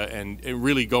data and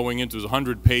really going into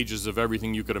 100 pages of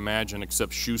everything you could imagine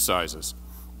except shoe sizes.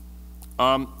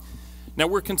 Now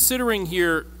we're considering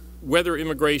here whether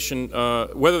immigration,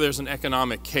 whether there's an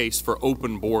economic case for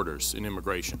open borders in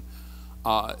immigration.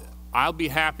 I'll be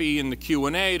happy in the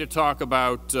Q&A to talk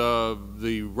about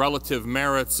the relative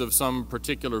merits of some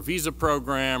particular visa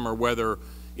program, or whether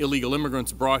illegal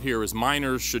immigrants brought here as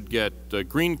minors should get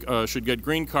green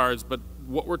cards. But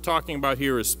what we're talking about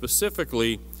here is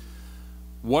specifically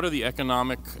what are the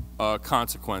economic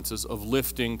consequences of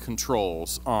lifting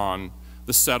controls on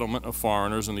the settlement of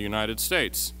foreigners in the United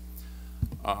States.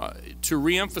 To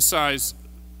reemphasize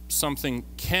something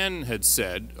Ken had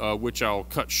said, which I'll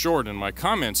cut short in my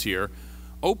comments here,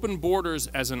 open borders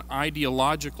as an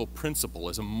ideological principle,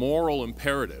 as a moral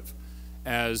imperative,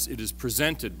 as it is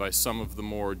presented by some of the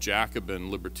more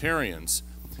Jacobin libertarians,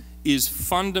 is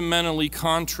fundamentally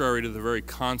contrary to the very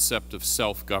concept of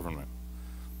self-government.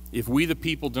 If we the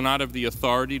people do not have the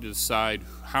authority to decide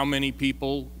how many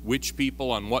people, which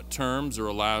people, on what terms are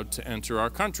allowed to enter our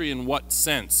country, in what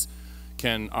sense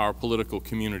can our political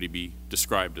community be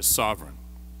described as sovereign?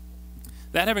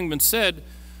 That having been said,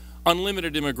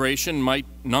 unlimited immigration might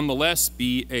nonetheless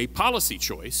be a policy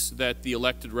choice that the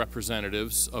elected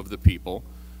representatives of the people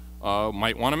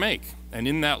might want to make. And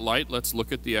in that light, let's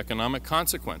look at the economic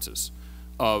consequences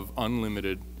of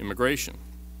unlimited immigration.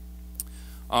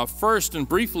 First and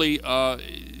briefly,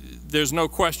 there's no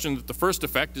question that the first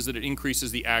effect is that it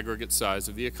increases the aggregate size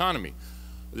of the economy.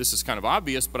 This is kind of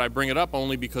obvious, but I bring it up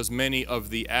only because many of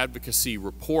the advocacy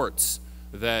reports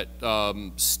that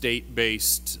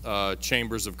state-based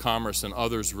chambers of commerce and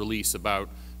others release about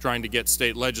trying to get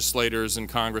state legislators and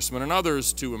congressmen and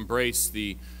others to embrace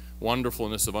the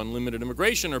wonderfulness of unlimited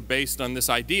immigration are based on this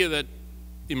idea that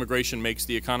immigration makes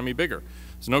the economy bigger.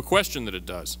 There's no question that it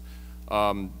does.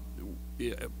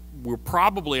 We're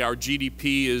probably, our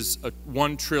GDP is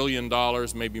 $1 trillion,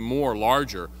 maybe more,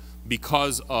 larger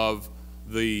because of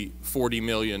the 40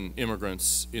 million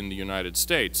immigrants in the United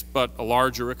States. But a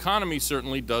larger economy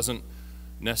certainly doesn't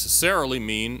necessarily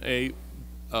mean a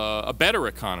better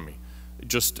economy.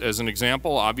 Just as an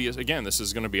example, obvious, again, this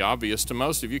is going to be obvious to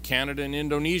most of you, Canada and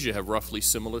Indonesia have roughly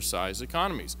similar sized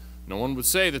economies. No one would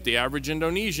say that the average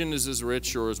Indonesian is as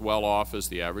rich or as well off as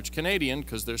the average Canadian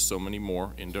because there's so many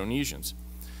more Indonesians.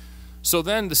 So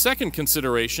then the second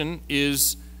consideration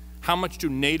is how much do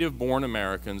native-born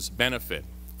Americans benefit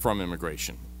from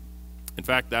immigration? In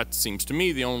fact, that seems to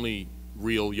me the only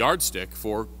real yardstick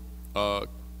for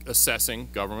assessing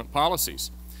government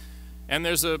policies. And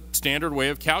there's a standard way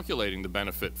of calculating the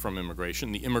benefit from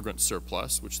immigration, the immigrant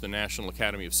surplus, which the National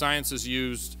Academy of Sciences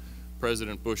used.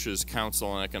 President Bush's Council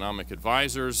on Economic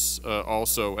Advisors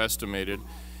also estimated.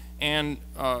 And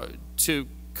to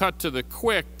cut to the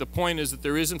quick, the point is that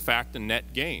there is in fact a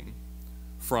net gain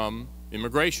from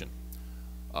immigration.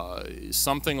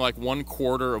 Something like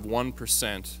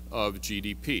 1/4% of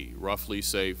GDP, roughly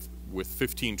say with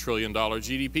 $15 trillion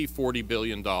GDP, $40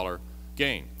 billion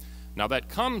gain. Now that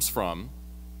comes from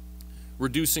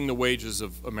reducing the wages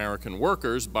of American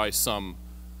workers by some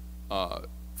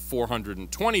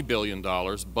 $420 billion,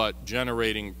 but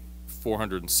generating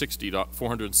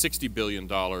 $460 billion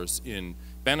in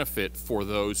benefit for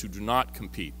those who do not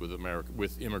compete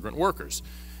with immigrant workers.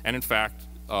 And in fact,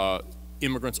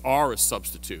 immigrants are a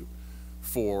substitute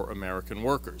for American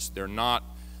workers. They're not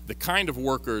the kind of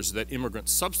workers that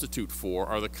immigrants substitute for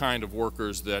are the kind of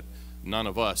workers that none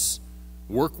of us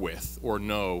work with or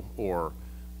know or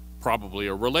probably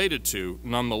are related to.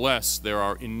 Nonetheless, there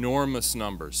are enormous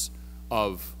numbers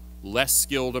of less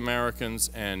skilled Americans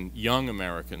and young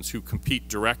Americans who compete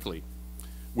directly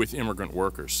with immigrant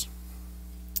workers.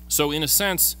 So in a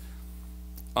sense,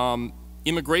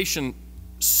 immigration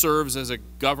serves as a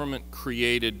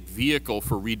government-created vehicle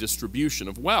for redistribution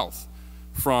of wealth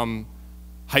from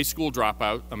high school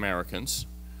dropout Americans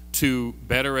to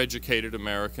better educated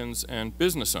Americans and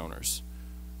business owners.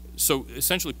 So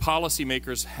essentially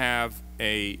policymakers have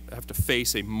to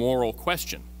face a moral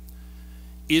question.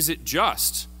 Is it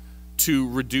just to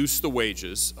reduce the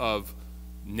wages of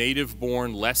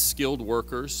native-born, less skilled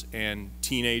workers and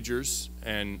teenagers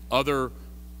and other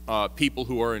people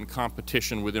who are in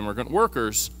competition with immigrant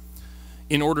workers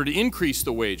in order to increase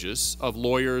the wages of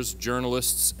lawyers,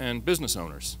 journalists, and business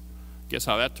owners? Guess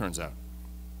how that turns out.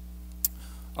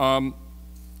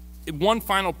 One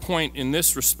final point in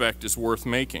this respect is worth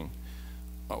making.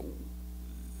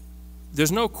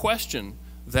 There's no question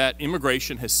that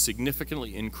immigration has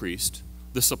significantly increased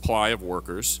the supply of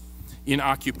workers in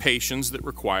occupations that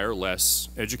require less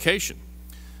education.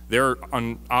 There are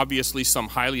obviously some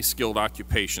highly skilled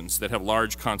occupations that have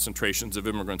large concentrations of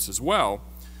immigrants as well.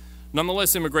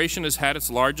 Nonetheless, immigration has had its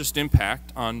largest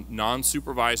impact on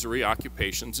non-supervisory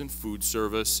occupations in food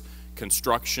service,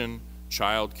 construction,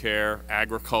 childcare,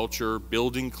 agriculture,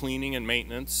 building cleaning and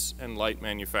maintenance, and light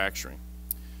manufacturing.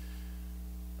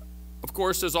 Of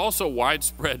course, there's also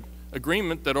widespread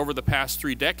agreement that over the past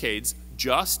 3 decades,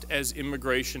 just as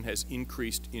immigration has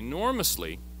increased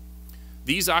enormously,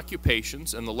 these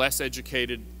occupations and the less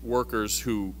educated workers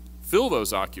who fill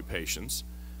those occupations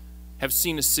have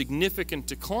seen a significant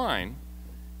decline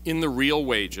in the real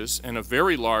wages and a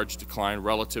very large decline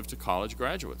relative to college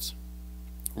graduates.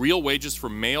 Real wages for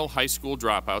male high school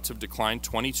dropouts have declined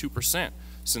 22%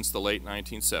 since the late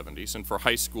 1970s, and for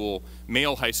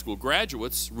male high school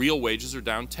graduates, real wages are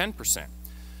down 10%.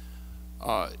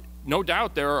 No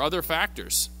doubt there are other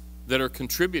factors that are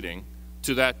contributing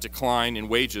to that decline in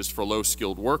wages for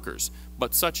low-skilled workers,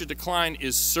 but such a decline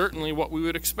is certainly what we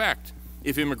would expect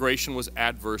if immigration was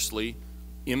adversely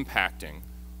impacting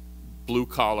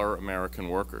blue-collar American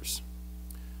workers.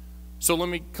 So let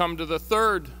me come to the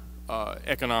third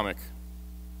economic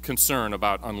concern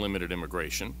about unlimited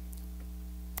immigration.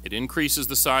 It increases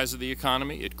the size of the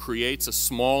economy. It creates a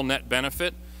small net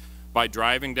benefit by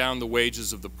driving down the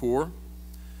wages of the poor.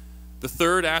 The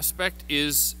third aspect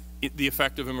is the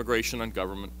effect of immigration on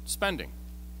government spending.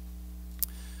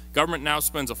 Government now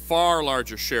spends a far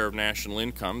larger share of national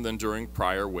income than during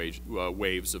prior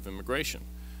waves of immigration.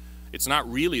 It's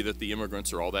not really that the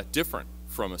immigrants are all that different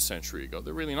from a century ago.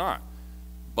 They're really not.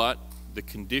 But the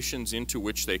conditions into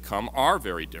which they come are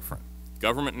very different.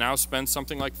 Government now spends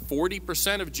something like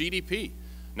 40% of GDP.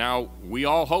 Now, we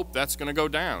all hope that's going to go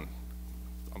down.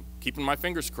 I'm keeping my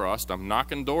fingers crossed. I'm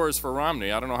knocking doors for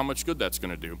Romney. I don't know how much good that's going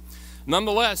to do.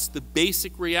 Nonetheless, the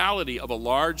basic reality of a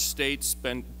large state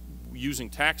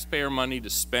using taxpayer money to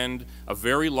spend a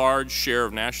very large share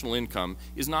of national income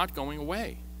is not going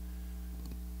away.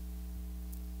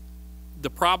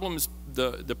 The problem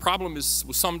was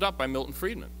summed up by Milton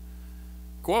Friedman.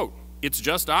 Quote, "It's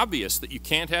just obvious that you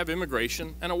can't have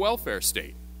immigration and a welfare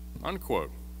state,"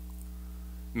 unquote.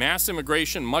 Mass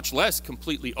immigration, much less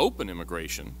completely open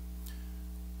immigration,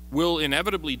 will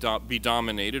inevitably be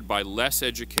dominated by less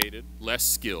educated, less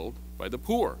skilled, by the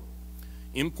poor.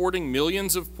 Importing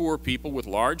millions of poor people with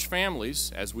large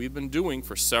families, as we've been doing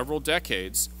for several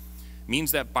decades,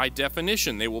 means that by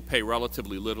definition they will pay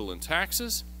relatively little in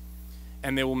taxes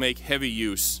and they will make heavy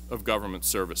use of government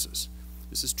services.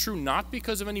 This is true not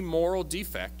because of any moral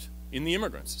defect in the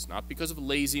immigrants. It's not because of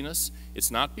laziness.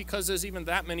 It's not because there's even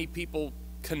that many people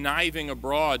conniving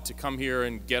abroad to come here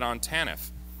and get on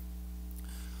TANF.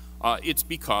 It's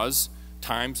because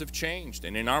times have changed.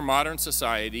 And in our modern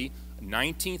society, a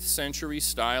 19th century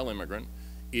style immigrant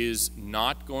is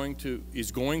going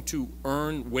to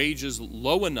earn wages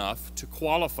low enough to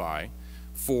qualify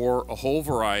for a whole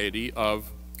variety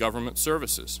of government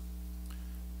services.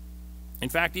 In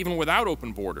fact, even without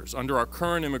open borders, under our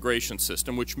current immigration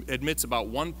system, which admits about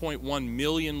 1.1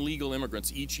 million legal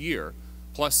immigrants each year,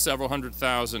 plus several hundred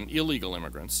thousand illegal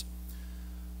immigrants,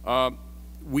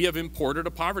 we have imported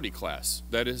a poverty class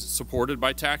that is supported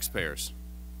by taxpayers.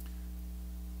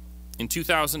 In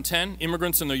 2010,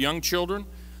 immigrants and their young children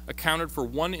accounted for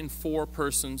 1 in 4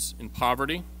 persons in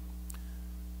poverty.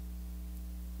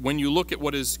 When you look at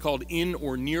what is called in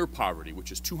or near poverty,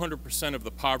 which is 200% of the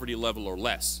poverty level or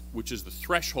less, which is the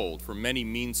threshold for many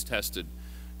means-tested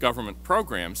government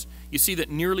programs, you see that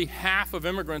nearly half of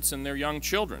immigrants and their young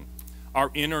children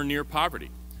are in or near poverty.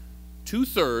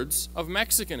 2/3 of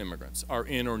Mexican immigrants are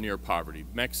in or near poverty,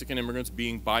 Mexican immigrants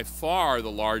being by far the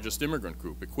largest immigrant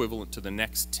group, equivalent to the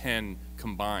next 10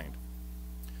 combined.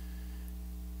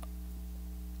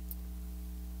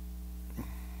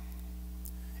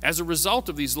 As a result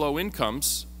of these low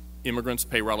incomes, immigrants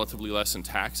pay relatively less in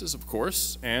taxes, of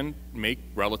course, and make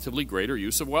relatively greater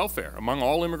use of welfare. Among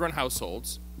all immigrant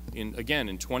households, again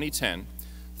in 2010,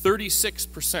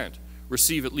 36%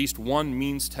 receive at least one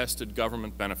means-tested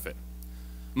government benefit.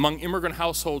 Among immigrant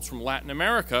households from Latin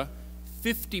America,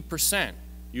 50%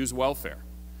 use welfare.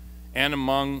 And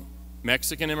among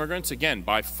Mexican immigrants, again,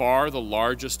 by far the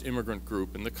largest immigrant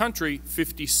group in the country,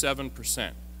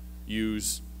 57%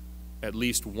 use at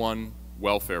least one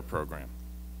welfare program.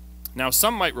 Now,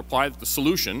 some might reply that the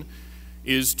solution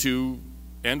is to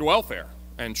end welfare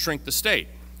and shrink the state.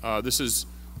 This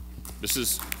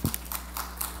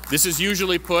is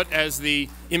usually put as the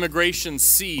immigration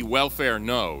C, welfare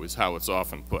no, is how it's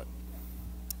often put.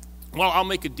 Well, I'll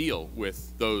make a deal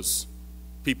with those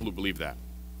people who believe that.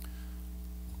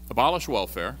 Abolish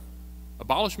welfare,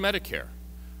 abolish Medicare,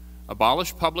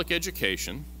 abolish public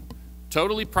education,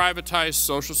 totally privatize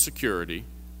Social Security,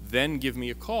 then give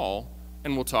me a call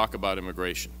and we'll talk about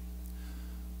immigration.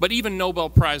 But even Nobel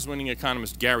Prize-winning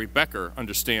economist Gary Becker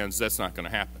understands that's not going to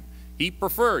happen.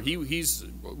 He's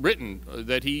written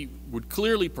that he would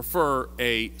clearly prefer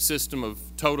a system of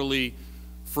totally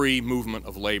free movement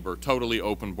of labor, totally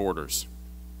open borders.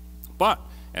 But,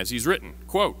 as he's written,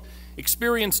 quote,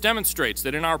 experience demonstrates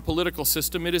that in our political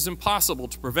system it is impossible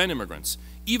to prevent immigrants,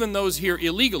 even those here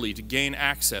illegally, to gain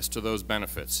access to those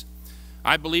benefits.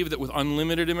 I believe that with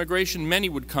unlimited immigration, many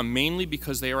would come mainly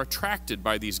because they are attracted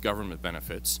by these government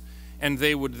benefits, and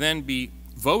they would then be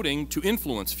voting to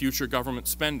influence future government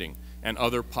spending and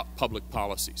other public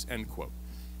policies, end quote.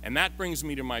 And that brings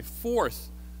me to my fourth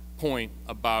point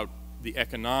about the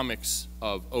economics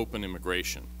of open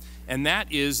immigration. And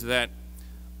that is that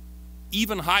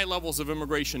even high levels of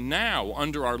immigration now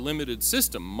under our limited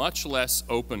system, much less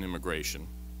open immigration,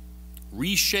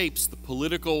 reshapes the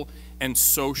political and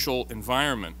social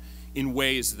environment in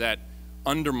ways that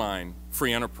undermine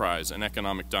free enterprise and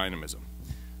economic dynamism.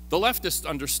 The leftists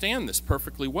understand this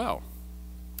perfectly well,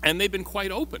 and they've been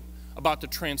quite open about the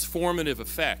transformative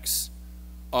effects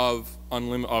of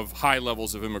high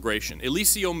levels of immigration.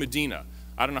 Eliseo Medina,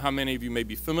 I don't know how many of you may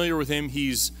be familiar with him.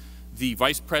 He's the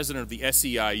vice president of the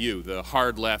SEIU, the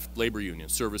hard left labor union,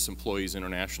 Service Employees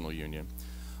International Union.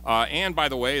 And by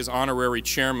the way, is honorary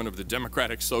chairman of the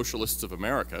Democratic Socialists of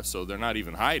America, so they're not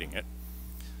even hiding it,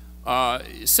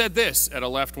 said this at a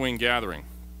left-wing gathering: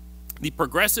 the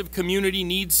progressive community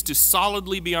needs to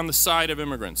solidly be on the side of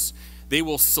immigrants. They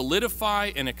will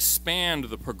solidify and expand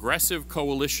the progressive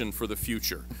coalition for the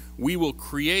future. We will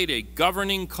create a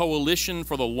governing coalition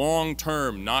for the long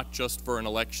term, not just for an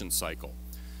election cycle.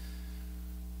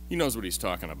 He knows what he's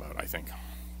talking about, I think.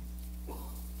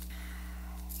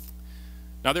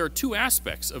 Now, there are two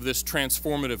aspects of this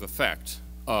transformative effect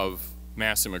of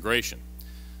mass immigration.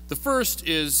 The first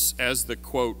is, as the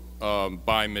quote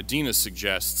by Medina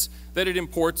suggests, that it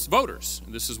imports voters.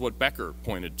 This is what Becker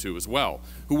pointed to as well,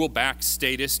 who will back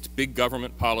statist, big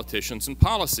government politicians and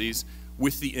policies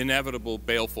with the inevitable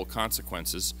baleful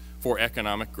consequences for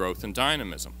economic growth and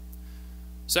dynamism.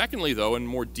 Secondly, though, and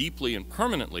more deeply and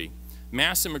permanently,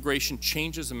 mass immigration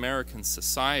changes American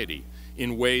society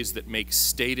in ways that make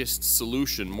statist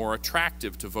solution more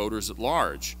attractive to voters at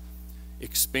large,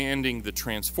 expanding the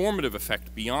transformative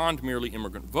effect beyond merely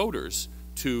immigrant voters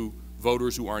to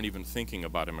voters who aren't even thinking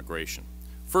about immigration.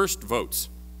 First, votes.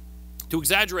 To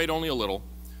exaggerate only a little,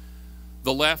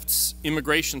 the left's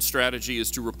immigration strategy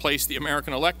is to replace the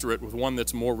American electorate with one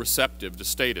that's more receptive to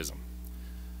statism.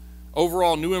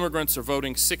 Overall, new immigrants are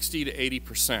voting 60 to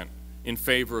 80% in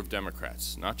favor of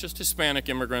Democrats, not just Hispanic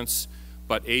immigrants,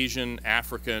 but Asian,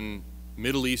 African,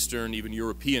 Middle Eastern, even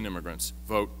European immigrants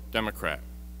vote Democrat.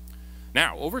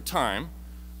 Now, over time,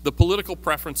 the political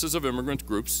preferences of immigrant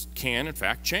groups can, in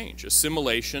fact, change.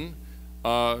 Assimilation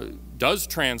does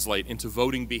translate into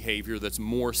voting behavior that's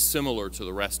more similar to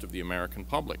the rest of the American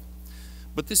public.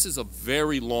 But this is a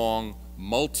very long,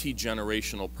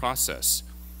 multi-generational process,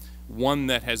 one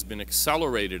that has been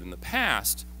accelerated in the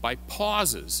past by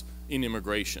pauses in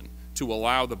immigration to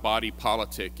allow the body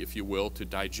politic, if you will, to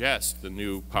digest the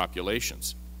new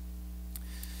populations.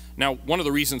 Now, one of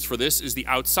the reasons for this is the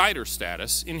outsider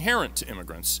status inherent to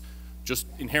immigrants, just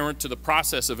inherent to the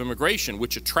process of immigration,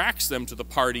 which attracts them to the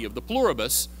party of the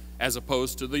pluribus as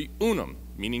opposed to the unum,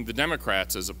 meaning the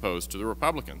Democrats as opposed to the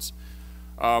Republicans.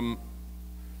 In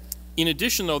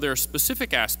addition, though, there are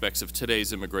specific aspects of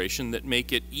today's immigration that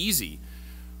make it easy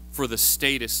for the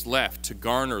statist left to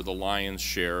garner the lion's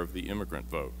share of the immigrant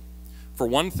vote. For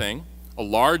one thing, a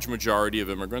large majority of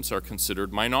immigrants are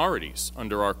considered minorities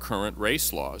under our current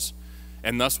race laws,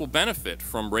 and thus will benefit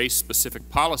from race-specific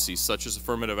policies such as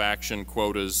affirmative action,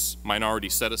 quotas, minority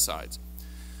set-asides.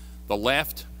 The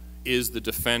left is the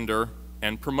defender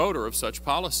and promoter of such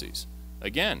policies.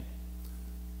 Again,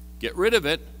 get rid of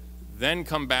it, then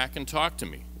come back and talk to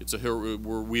me.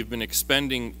 We've been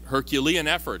expending Herculean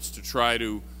efforts to try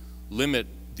to limit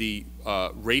the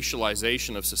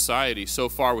racialization of society, so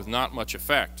far with not much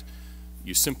effect.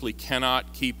 You simply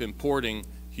cannot keep importing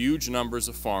huge numbers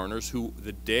of foreigners who,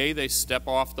 the day they step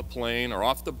off the plane or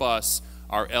off the bus,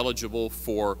 are eligible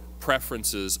for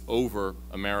preferences over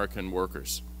American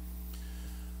workers.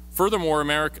 Furthermore,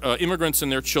 immigrants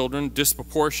and their children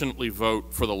disproportionately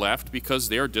vote for the left because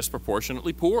they are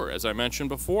disproportionately poor, as I mentioned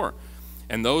before.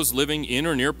 And those living in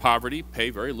or near poverty pay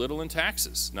very little in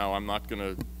taxes. Now, I'm not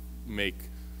going to make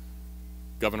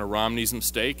Governor Romney's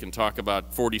mistake and talk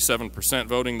about 47%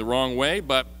 voting the wrong way,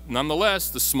 but nonetheless,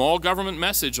 the small government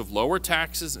message of lower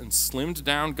taxes and slimmed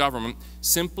down government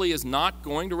simply is not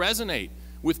going to resonate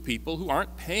with people who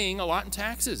aren't paying a lot in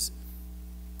taxes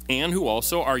and who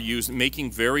also are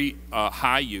making very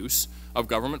high use of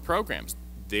government programs.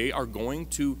 They are going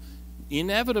to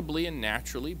inevitably and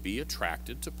naturally be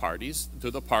attracted to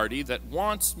the party that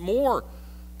wants more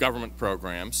government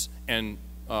programs and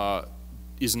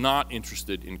is not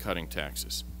interested in cutting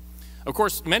taxes. Of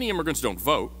course, many immigrants don't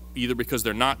vote, either because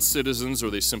they're not citizens or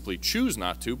they simply choose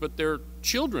not to, but their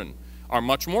children are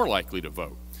much more likely to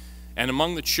vote. And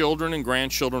among the children and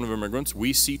grandchildren of immigrants,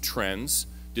 we see trends,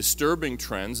 disturbing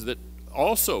trends, that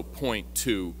also point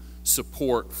to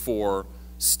support for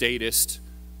statist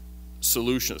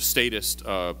solutions, statist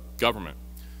government,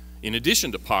 in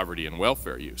addition to poverty and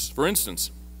welfare use. For instance,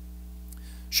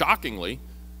 shockingly,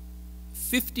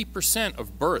 50%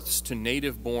 of births to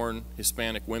native-born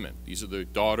Hispanic women, these are the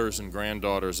daughters and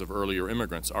granddaughters of earlier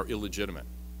immigrants, are illegitimate.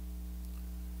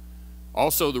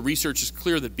 Also, the research is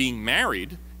clear that being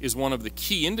married is one of the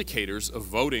key indicators of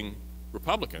voting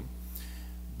Republican,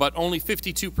 but only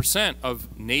 52%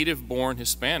 of native-born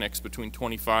Hispanics between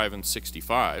 25 and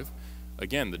 65,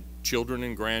 again, the children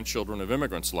and grandchildren of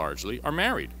immigrants largely, are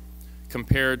married,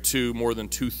 compared to more than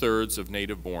 2/3 of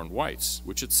native-born whites,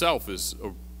 which itself is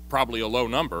probably a low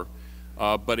number,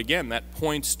 but again, that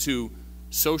points to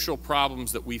social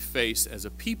problems that we face as a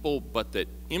people, but that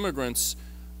immigrants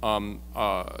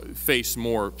face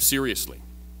more seriously.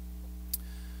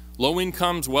 Low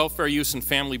incomes, welfare use, and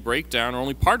family breakdown are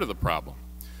only part of the problem.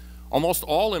 Almost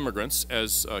all immigrants,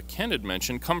 as Ken had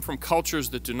mentioned, come from cultures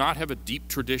that do not have a deep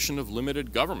tradition of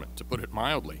limited government, to put it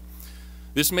mildly.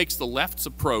 This makes the left's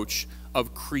approach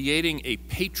of creating a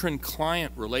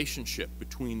patron-client relationship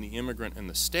between the immigrant and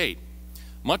the state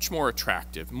much more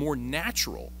attractive, more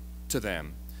natural to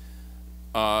them,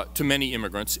 to many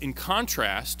immigrants, in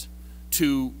contrast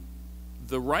to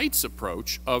the right's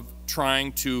approach of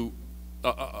trying to,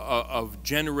 of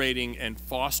generating and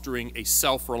fostering a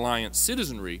self-reliant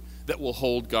citizenry that will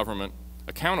hold government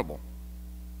accountable.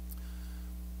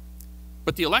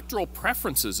 But the electoral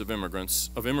preferences of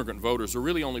immigrant voters, are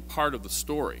really only part of the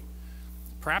story.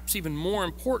 Perhaps even more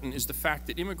important is the fact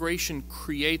that immigration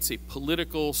creates a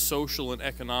political, social, and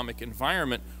economic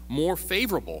environment more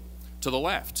favorable to the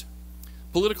left.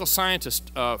 Political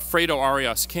scientist Fredo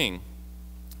Arias King,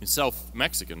 himself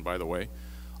Mexican, by the way,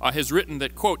 has written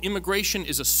that, quote, immigration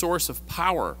is a source of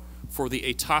power for the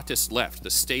etatist left, the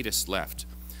statist left.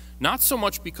 Not so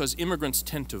much because immigrants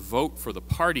tend to vote for the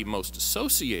party most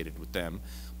associated with them,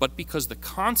 but because the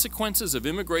consequences of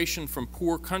immigration from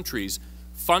poor countries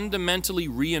fundamentally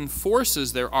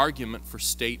reinforces their argument for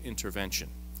state intervention.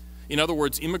 In other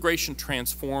words, immigration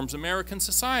transforms American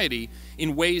society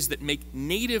in ways that make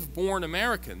native-born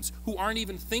Americans, who aren't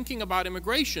even thinking about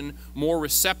immigration, more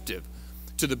receptive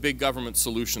to the big government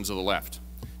solutions of the left.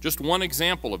 Just one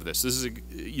example of this.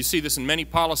 You see this in many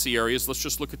policy areas. Let's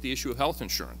just look at the issue of health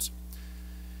insurance.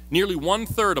 Nearly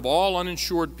 1/3 of all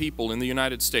uninsured people in the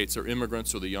United States are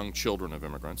immigrants or the young children of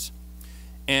immigrants.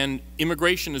 And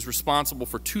immigration is responsible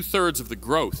for 2/3 of the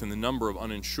growth in the number of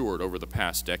uninsured over the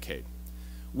past decade.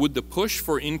 Would the push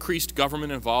for increased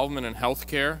government involvement in health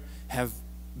care have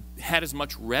had as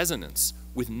much resonance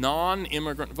with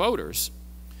non-immigrant voters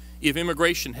if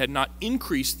immigration had not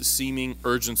increased the seeming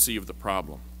urgency of the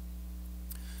problem?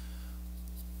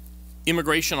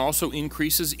 Immigration also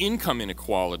increases income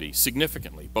inequality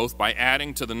significantly, both by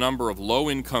adding to the number of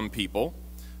low-income people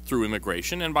through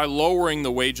immigration and by lowering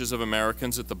the wages of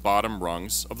Americans at the bottom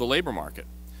rungs of the labor market.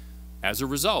 As a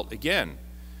result, again,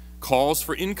 calls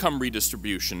for income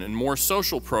redistribution and more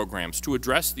social programs to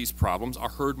address these problems are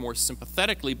heard more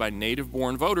sympathetically by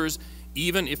native-born voters,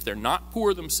 even if they're not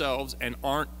poor themselves and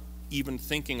aren't even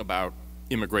thinking about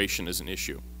immigration as an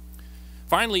issue.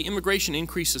 Finally, immigration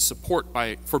increases support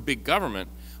for big government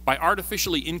by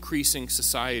artificially increasing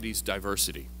society's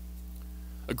diversity.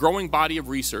 A growing body of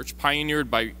research pioneered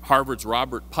by Harvard's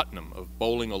Robert Putnam of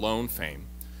Bowling Alone fame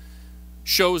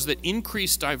shows that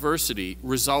increased diversity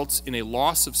results in a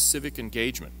loss of civic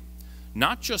engagement,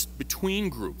 not just between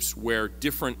groups where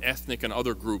different ethnic and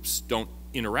other groups don't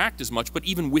interact as much, but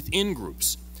even within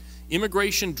groups.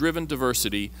 Immigration-driven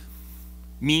diversity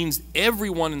means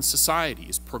everyone in society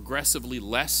is progressively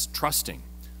less trusting,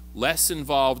 less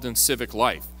involved in civic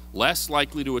life, less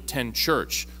likely to attend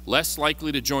church, less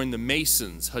likely to join the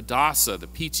Masons, Hadassah, the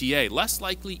PTA, less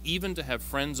likely even to have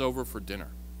friends over for dinner.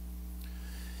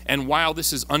 And while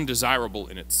this is undesirable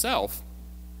in itself,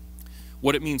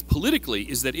 what it means politically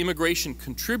is that immigration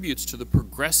contributes to the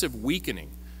progressive weakening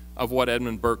of what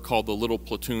Edmund Burke called the little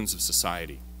platoons of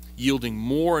society, yielding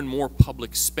more and more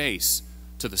public space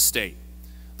to the state,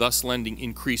 thus lending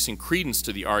increasing credence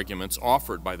to the arguments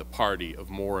offered by the party of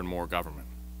more and more government.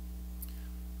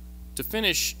 To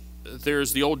finish,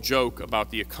 there's the old joke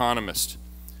about the economist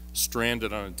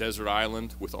stranded on a desert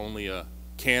island with only a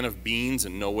can of beans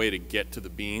and no way to get to the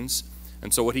beans.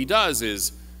 And so what he does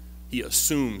is he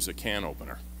assumes a can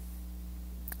opener.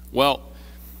 Well,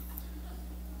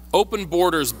 open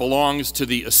borders belongs to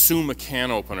the assume a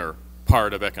can opener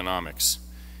part of economics.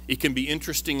 It can be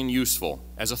interesting and useful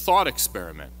as a thought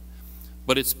experiment,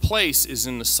 but its place is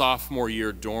in the sophomore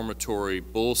year dormitory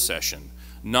bull session,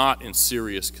 not in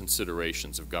serious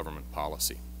considerations of government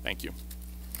policy. Thank you.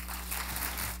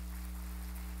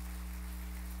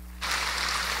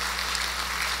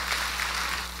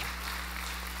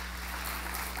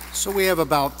 So we have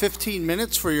about 15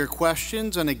 minutes for your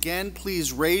questions, and again,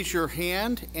 please raise your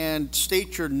hand and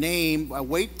state your name.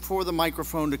 Wait for the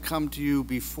microphone to come to you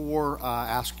before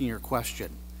asking your question.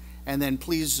 And then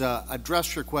please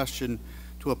address your question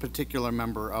to a particular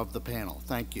member of the panel.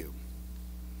 Thank you.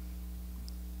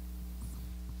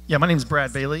 Yeah, my name is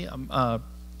Brad Bailey. Thank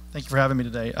you for having me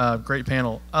today. Great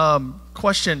panel.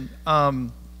 Question,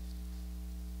 the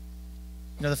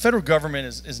federal government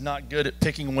is not good at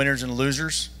picking winners and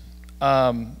losers.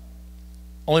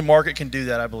 Only market can do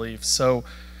that, I believe. So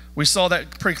we saw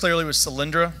that pretty clearly with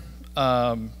Solyndra,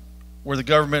 where the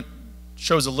government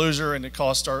chose a loser and it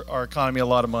cost our economy a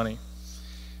lot of money.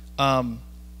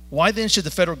 Why then should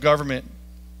the federal government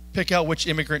pick out which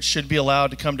immigrants should be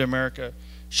allowed to come to America?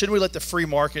 Shouldn't we let the free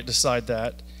market decide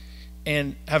that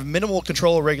and have minimal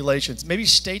control of regulations, maybe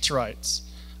states' rights?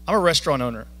 I'm a restaurant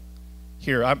owner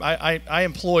here. I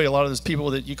employ a lot of those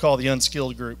people that you call the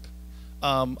unskilled group.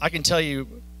 I can tell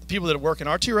you the people that work in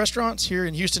our two restaurants here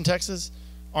in Houston, Texas,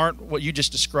 aren't what you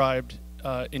just described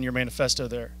in your manifesto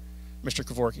there, Mr.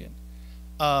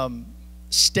 Krikorian.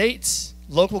 States,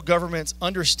 local governments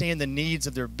understand the needs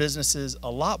of their businesses a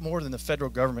lot more than the federal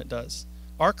government does.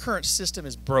 Our current system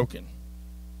is broken.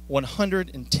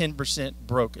 110%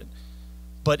 broken,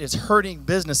 but it's hurting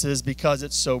businesses because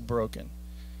it's so broken.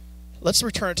 Let's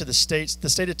return it to the states. The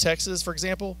state of Texas, for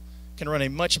example, can run a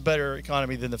much better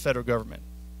economy than the federal government.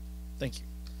 Thank you.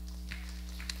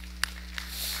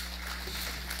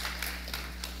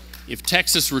 If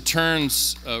Texas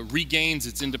regains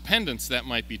its independence, that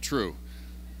might be true.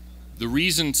 The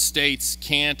reason states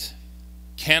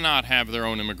cannot have their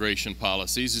own immigration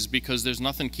policies is because there's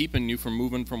nothing keeping you from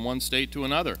moving from one state to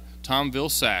another. Tom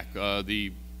Vilsack,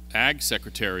 the ag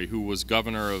secretary who was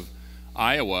governor of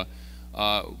Iowa,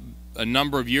 a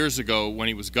number of years ago when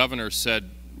he was governor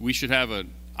said we should have an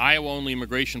Iowa-only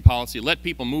immigration policy, let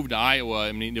people move to Iowa,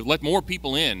 I mean, let more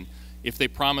people in if they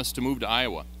promise to move to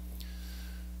Iowa.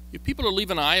 If people are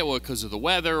leaving Iowa because of the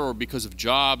weather or because of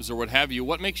jobs or what have you,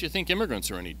 what makes you think immigrants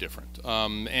are any different?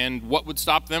 And what would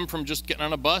stop them from just getting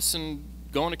on a bus and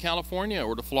going to California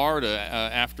or to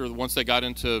Florida once they got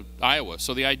into Iowa?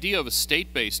 So the idea of a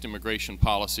state-based immigration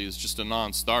policy is just a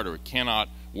non-starter. It cannot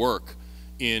work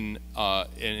in an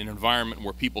environment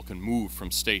where people can move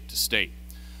from state to state.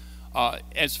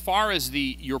 As far as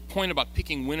your point about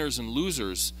picking winners and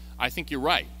losers, I think you're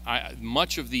right.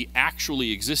 Much of the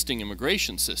actually existing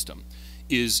immigration system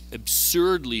is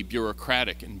absurdly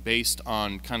bureaucratic and based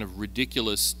on kind of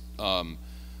ridiculous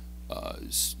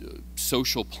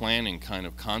social planning kind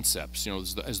of concepts. You know,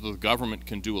 as the government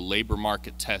can do a labor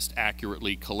market test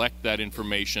accurately, collect that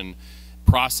information,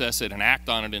 process it, and act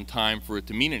on it in time for it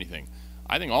to mean anything.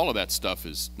 I think all of that stuff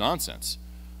is nonsense.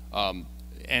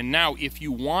 And now, if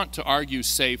you want to argue,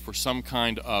 say, for some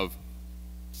kind of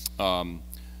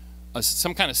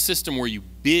system where you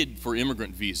bid for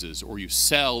immigrant visas or you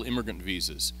sell immigrant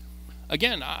visas,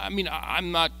 again, I mean, I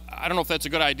don't know if that's a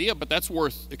good idea, but that's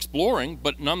worth exploring.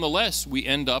 But nonetheless, we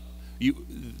end up,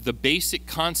 the basic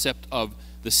concept of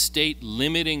the state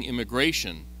limiting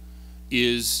immigration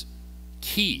is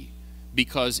key,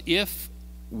 because if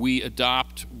we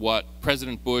adopt what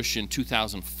President Bush in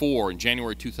 2004, in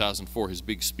January 2004, his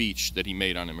big speech that he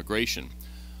made on immigration,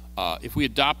 if we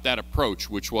adopt that approach,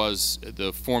 which was,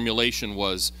 the formulation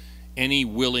was, any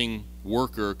willing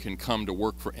worker can come to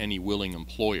work for any willing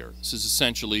employer. This is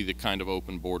essentially the kind of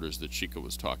open borders that Shikha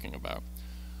was talking about.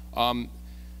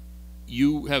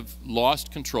 You have lost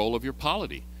control of your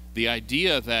polity. The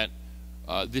idea that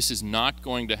this is not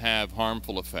going to have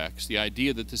harmful effects, the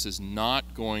idea that this is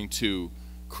not going to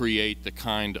create the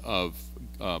kind of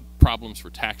problems for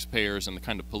taxpayers and the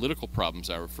kind of political problems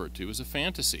I referred to, is a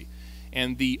fantasy.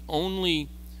 And the only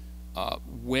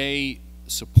way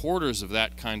supporters of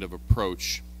that kind of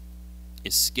approach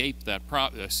escape that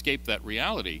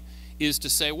reality is to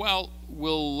say, well,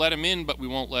 we'll let them in, but we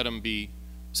won't let them be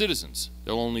citizens.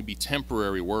 They'll only be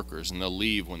temporary workers, and they'll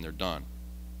leave when they're done.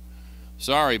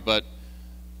 Sorry, but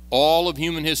all of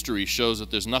human history shows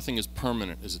that there's nothing as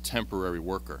permanent as a temporary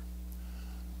worker.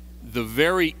 The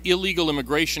very illegal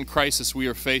immigration crisis we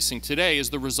are facing today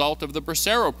is the result of the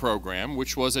Bracero program,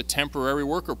 which was a temporary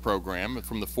worker program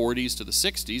from the 40s to the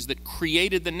 60s that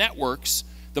created the networks,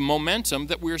 the momentum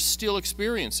that we're still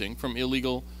experiencing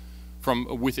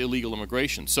with illegal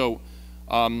immigration. So,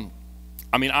 I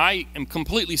mean, I am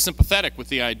completely sympathetic with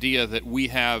the idea that we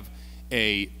have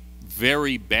a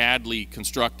very badly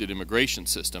constructed immigration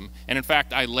system. And in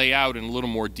fact, I lay out in a little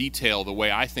more detail the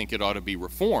way I think it ought to be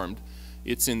reformed.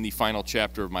 It's in the final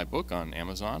chapter of my book on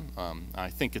Amazon. I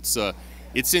think it's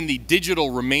in the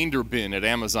digital remainder bin at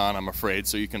Amazon, I'm afraid,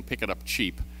 so you can pick it up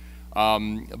cheap.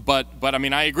 But I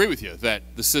mean, I agree with you that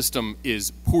the system is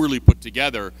poorly put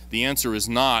together. The answer is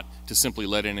not to simply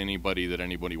let in anybody that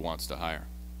anybody wants to hire.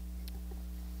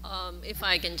 If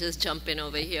I can just jump in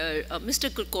over here, Mr.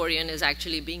 Krikorian is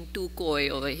actually being too coy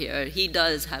over here. He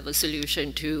does have a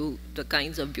solution to the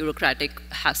kinds of bureaucratic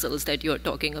hassles that you're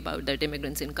talking about that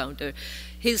immigrants encounter.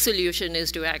 His solution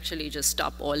is to actually just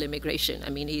stop all immigration. I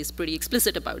mean, he's pretty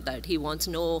explicit about that. He wants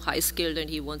no high-skilled and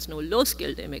he wants no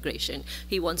low-skilled immigration.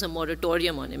 He wants a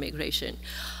moratorium on immigration.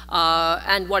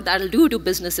 And what that'll do to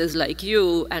businesses like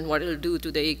you and what it'll do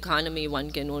to the economy,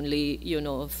 one can only, you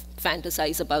know,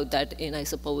 fantasize about that in, I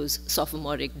suppose,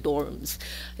 sophomoric dorms.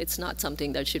 It's not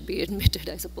something that should be admitted,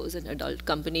 I suppose, in an adult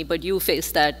company, but you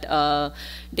face that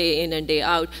day in and day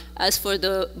out. As for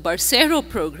the Bracero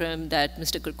program that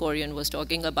Mr. Krikorian was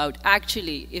talking about,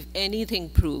 actually, if anything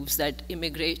proves that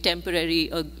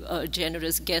temporary,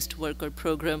 generous guest worker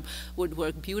program would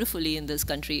work beautifully in this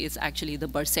country, it's actually the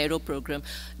Bracero program.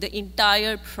 The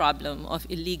entire problem of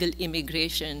illegal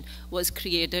immigration was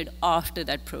created after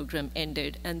that program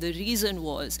ended, and the reason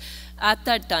was, at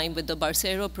that time with the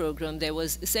Bracero program, there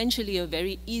was essentially a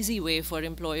very easy way for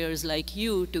employers like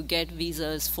you to get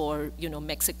visas for, you know,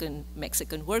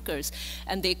 Mexican workers,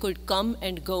 and they could come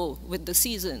and go with the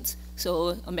seasons.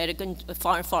 So American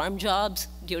farm jobs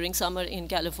during summer in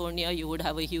California, you would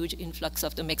have a huge influx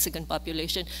of the Mexican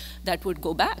population that would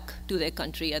go back to their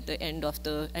country at the end of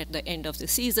the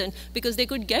season because they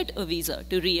could get a visa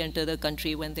to re-enter the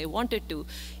country when they wanted to.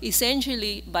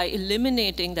 Essentially, by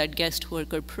eliminating that guest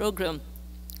worker program,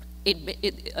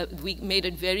 we made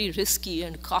it very risky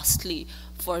and costly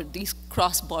for these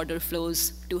cross-border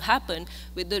flows to happen,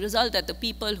 with the result that the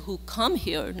people who come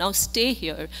here now stay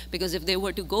here, because if they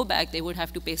were to go back, they would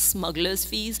have to pay smugglers'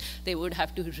 fees, they would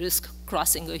have to risk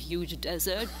crossing a huge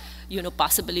desert, you know,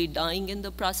 possibly dying in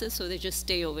the process, so they just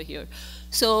stay over here.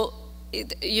 So,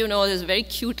 you know, there's a very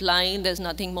cute line, there's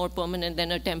nothing more permanent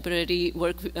than a temporary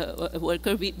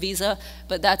worker visa,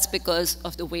 but that's because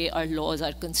of the way our laws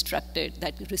are constructed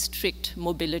that restrict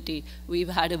mobility. We've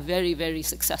had a very, very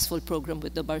successful program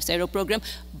with the Bracero program,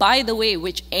 by the way,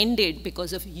 which ended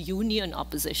because of union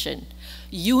opposition.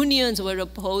 Unions were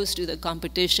opposed to the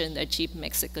competition that cheap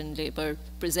Mexican labor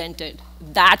presented.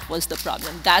 That was the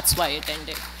problem. That's why it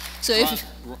ended. So if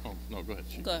no, go ahead.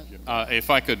 Go ahead. If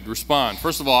I could respond,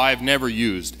 first of all, I've never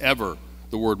used ever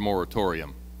the word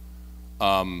moratorium.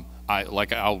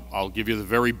 I'll give you the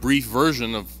very brief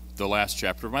version of the last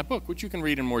chapter of my book, which you can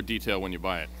read in more detail when you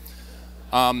buy it.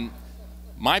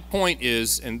 My point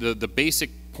is, and the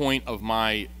basic point of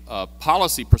my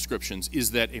policy prescriptions is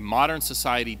that a modern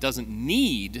society doesn't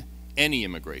need any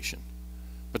immigration.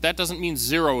 But that doesn't mean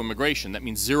zero immigration. That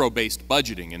means zero-based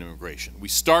budgeting in immigration. We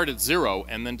start at zero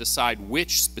and then decide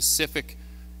which specific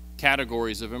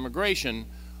categories of immigration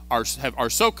are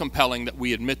so compelling that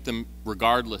we admit them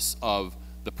regardless of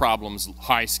the problems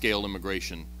high-scale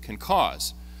immigration can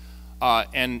cause.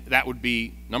 And that would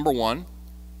be, number one,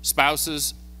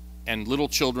 spouses and little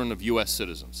children of U.S.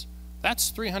 citizens. That's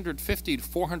 350 to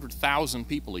 400,000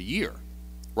 people a year,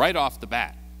 right off the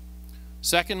bat.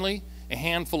 Secondly, a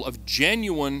handful of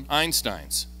genuine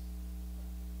Einsteins,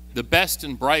 the best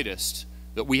and brightest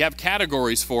that we have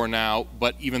categories for now,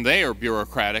 but even they are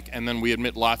bureaucratic, and then we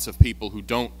admit lots of people who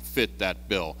don't fit that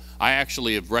bill. I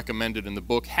actually have recommended in the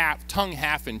book, tongue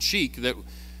half in cheek, that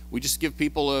we just give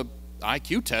people a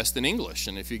IQ test in English,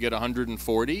 and if you get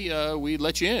 140, we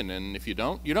let you in, and if you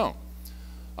don't, you don't.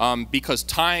 Because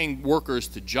tying workers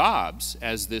to jobs,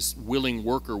 as this willing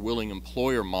worker, willing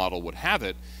employer model would have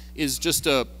it, is just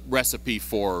a recipe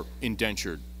for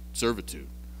indentured servitude.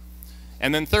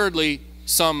 And then thirdly,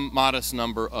 some modest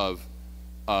number of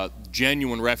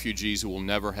genuine refugees who will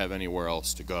never have anywhere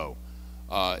else to go.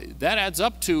 That adds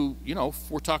up to, you know,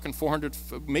 we're talking 400,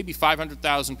 maybe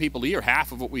 500,000 people a year,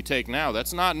 half of what we take now.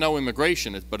 That's not no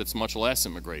immigration, but it's much less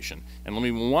immigration. And let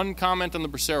me one comment on the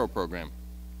Bracero program.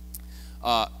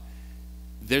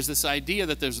 there's this idea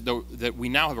that that we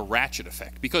now have a ratchet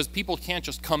effect because people can't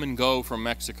just come and go from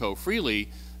Mexico freely,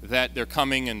 that they're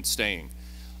coming and staying.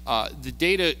 The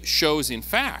data shows, in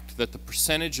fact, that the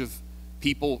percentage of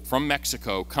people from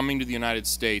Mexico coming to the United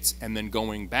States and then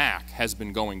going back has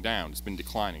been going down. It's been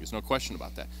declining. There's no question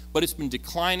about that. But it's been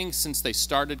declining since they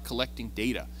started collecting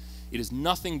data. It has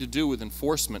nothing to do with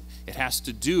enforcement. It has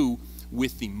to do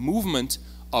with the movement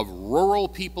of rural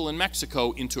people in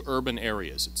Mexico into urban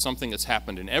areas. It's something that's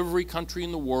happened in every country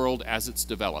in the world as it's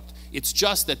developed. It's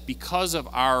just that because of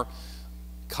our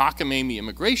cockamamie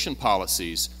immigration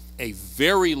policies, a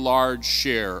very large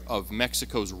share of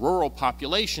Mexico's rural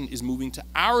population is moving to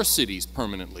our cities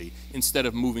permanently instead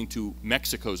of moving to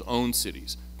Mexico's own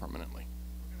cities permanently.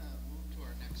 We're going to move to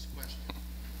our next question.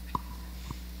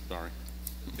 Sorry.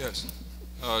 Yes.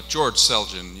 George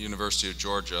Selgin, University of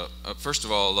Georgia. First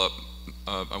of all,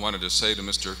 I wanted to say to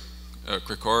Mr.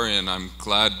 Krikorian, I'm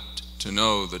glad to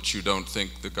know that you don't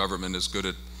think the government is good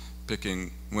at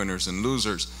picking winners and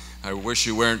losers. I wish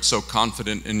you weren't so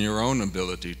confident in your own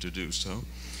ability to do so.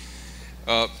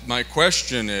 My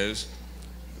question has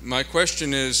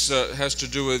to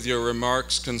do with your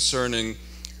remarks concerning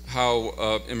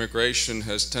how immigration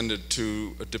has tended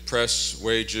to depress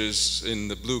wages in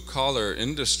the blue-collar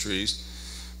industries.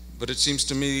 But it seems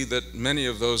to me that many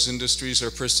of those industries are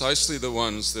precisely the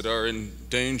ones that are in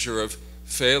danger of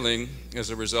failing as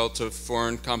a result of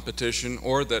foreign competition,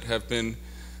 or that have been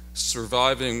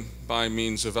surviving by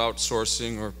means of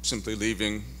outsourcing or simply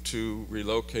leaving to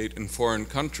relocate in foreign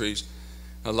countries,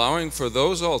 allowing for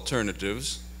those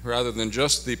alternatives rather than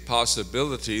just the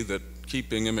possibility that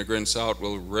keeping immigrants out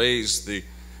will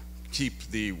keep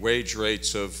the wage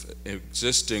rates of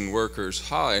existing workers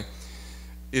high.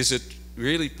 Is it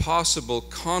really possible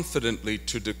confidently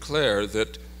to declare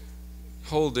that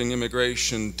holding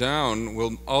immigration down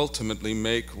will ultimately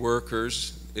make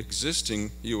workers,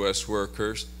 existing U.S.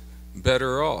 workers,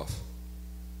 better off?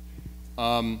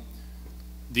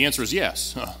 The answer is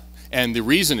yes. And the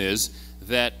reason is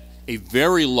that a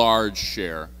very large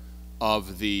share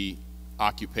of the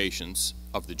occupations,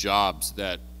 of the jobs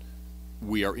that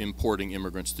we are importing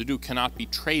immigrants to do cannot be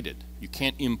traded. You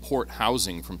can't import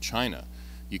housing from China.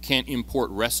 You can't import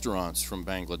restaurants from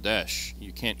Bangladesh.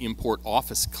 You can't import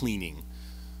office cleaning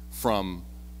from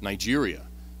Nigeria.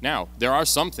 Now, there are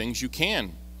some things you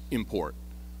can import.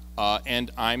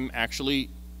 And I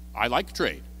like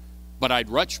trade, but I'd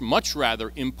much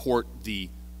rather import the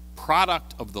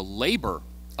product of the labor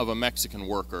of a Mexican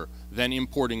worker than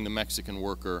importing the Mexican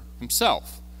worker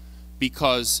himself,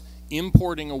 because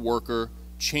importing a worker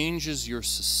changes your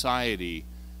society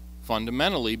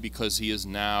fundamentally because he's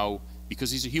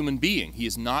a human being. He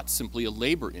is not simply a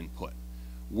labor input.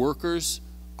 Workers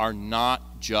are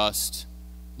not just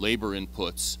labor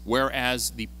inputs,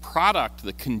 whereas the product,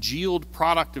 the congealed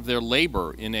product of their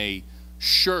labor in a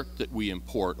shirt that we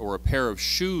import or a pair of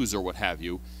shoes or what have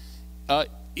you,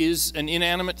 is an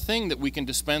inanimate thing that we can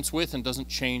dispense with and doesn't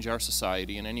change our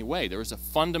society in any way. There is a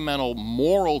fundamental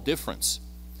moral difference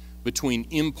between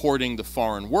importing the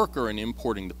foreign worker and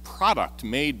importing the product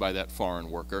made by that foreign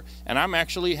worker, and I'm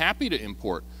actually happy to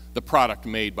import the product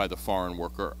made by the foreign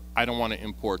worker. I don't want to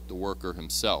import the worker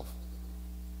himself.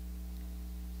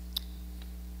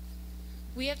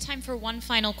 We have time for one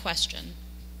final question.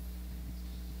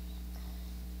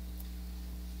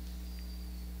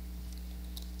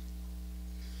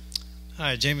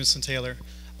 Hi, Jameson Taylor.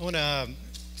 I want to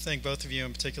thank both of you,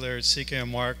 in particular Shikha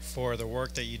and Mark, for the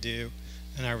work that you do,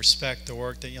 and I respect the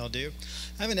work that y'all do.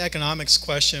 I have an economics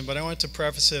question, but I want to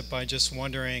preface it by just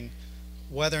wondering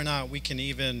whether or not we can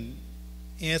even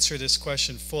answer this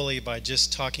question fully by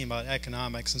just talking about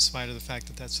economics, in spite of the fact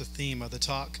that that's the theme of the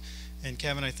talk. And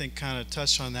Kevin, I think, kind of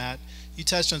touched on that. You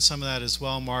touched on some of that as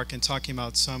well, Mark, in talking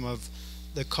about some of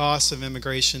the costs of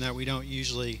immigration that we don't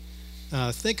usually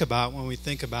think about when we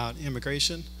think about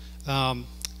immigration.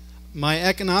 My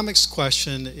economics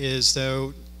question is,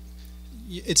 though,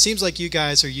 it seems like you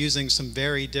guys are using some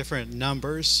very different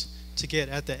numbers to get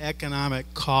at the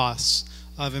economic costs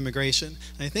of immigration.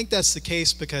 And I think that's the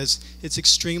case because it's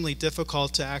extremely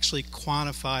difficult to actually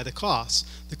quantify the costs.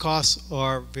 The costs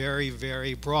are very,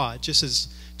 very broad. Just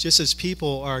as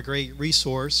people are a great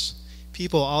resource,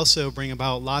 people also bring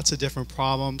about lots of different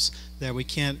problems that we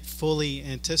can't fully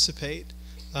anticipate.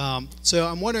 So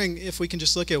I'm wondering if we can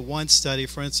just look at one study,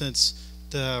 for instance,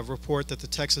 the report that the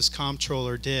Texas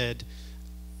Comptroller did.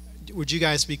 Would you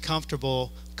guys be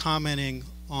comfortable commenting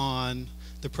on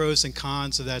the pros and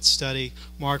cons of that study?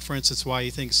 Mark, for instance, why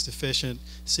you think it's deficient.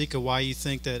 Shikha, why you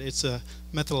think that it's a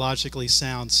methodologically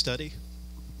sound study?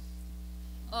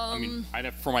 I mean,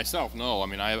 for myself, no. I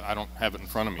mean, I don't have it in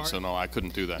front of me, so no, I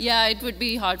couldn't do that. Yeah, it would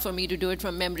be hard for me to do it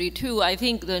from memory, too. I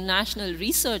think the National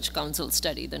Research Council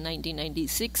study, the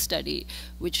 1996 study,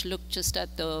 which looked just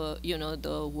at the,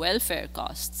 the welfare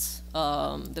costs,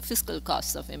 the fiscal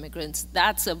costs of immigrants,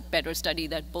 that's a better study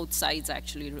that both sides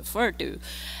actually refer to.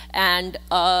 And,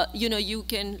 you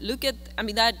can look at, I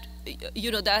mean, that,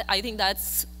 that I think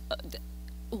that's,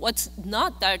 what's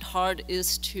not that hard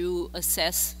is to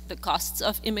assess the costs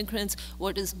of immigrants.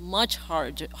 What is much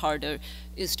harder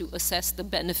is to assess the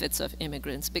benefits of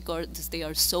immigrants because they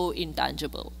are so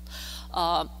intangible.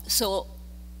 So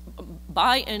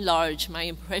by and large, my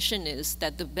impression is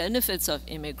that the benefits of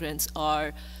immigrants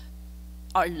are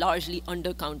largely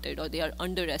undercounted, or they are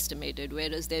underestimated,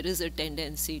 whereas there is a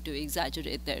tendency to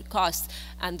exaggerate their costs.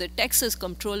 And the Texas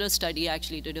Comptroller study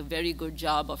actually did a very good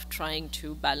job of trying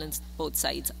to balance both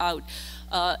sides out.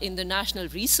 In the National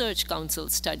Research Council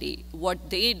study, what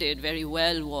they did very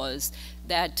well was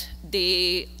that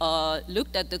they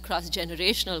looked at the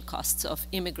cross-generational costs of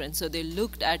immigrants. So they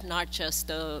looked at not just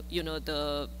the,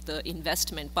 the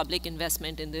investment, public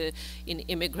investment in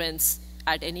immigrants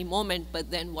at any moment,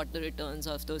 but then what the returns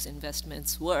of those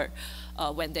investments were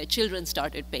when their children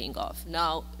started paying off.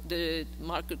 Now, the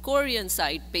Krikorian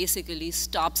side basically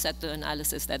stops at the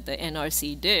analysis that the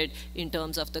NRC did in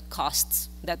terms of the costs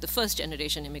that the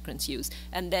first-generation immigrants use,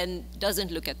 and then doesn't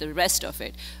look at the rest of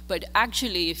it. But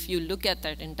actually, if you look at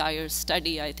that entire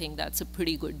study, I think that's a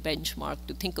pretty good benchmark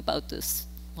to think about this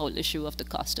whole issue of the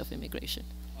cost of immigration.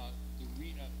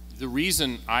 The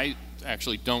reason I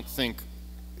actually don't think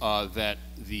that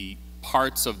the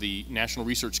parts of the National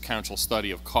Research Council study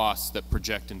of costs that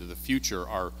project into the future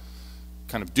are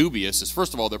kind of dubious is,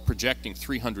 first of all, they're projecting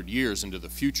 300 years into the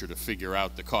future to figure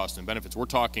out the cost and benefits. We're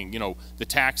talking, the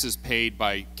taxes paid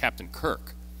by Captain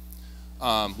Kirk,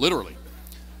 literally.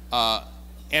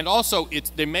 And also,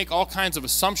 they make all kinds of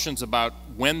assumptions about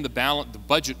when the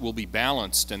budget will be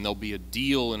balanced, and there'll be a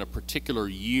deal in a particular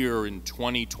year in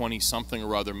 2020 something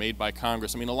or other made by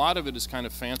Congress. I mean, a lot of it is kind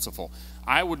of fanciful.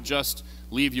 I would just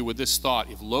leave you with this thought.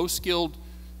 If low-skilled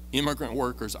immigrant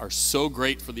workers are so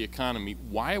great for the economy,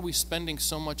 why are we spending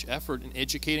so much effort in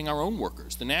educating our own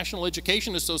workers? The National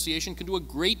Education Association can do a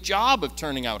great job of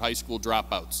turning out high school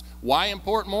dropouts. Why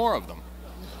import more of them?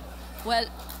 Well,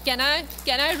 can I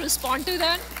respond to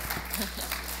that?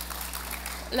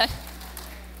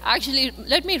 Actually,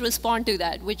 let me respond to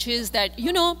that, which is that,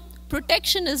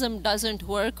 protectionism doesn't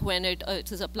work when it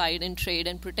is applied in trade,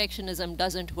 and protectionism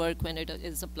doesn't work when it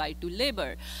is applied to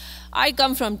labor. I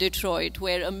come from Detroit,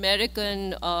 where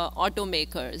American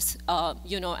automakers,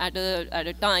 at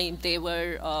a time they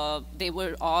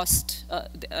were asked,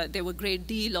 there were a great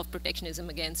deal of protectionism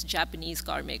against Japanese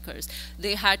car makers.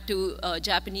 They had to,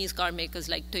 Japanese car makers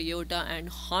like Toyota and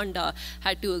Honda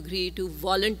had to agree to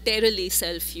voluntarily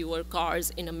sell fewer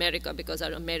cars in America because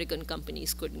our American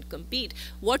companies couldn't compete.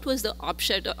 What was the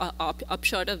upshot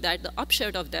of that? The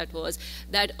upshot of that was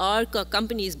that our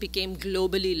companies became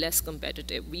globally less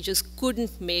competitive. We just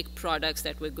couldn't make products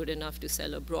that were good enough to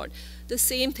sell abroad. The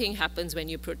same thing happens when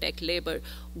you protect labor.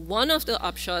 One of the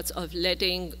upshots of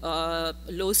letting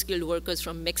low-skilled workers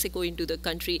from Mexico into the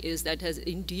country is that has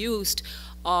induced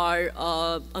our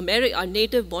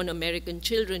native-born American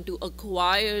children to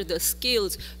acquire the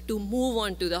skills to move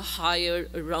on to the higher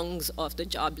rungs of the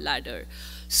job ladder.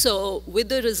 So with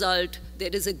the result, there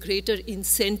is a greater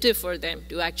incentive for them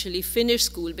to actually finish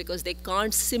school because they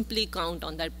can't simply count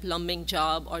on that plumbing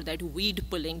job or that weed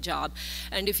pulling job.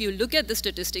 And if you look at the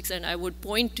statistics, and I would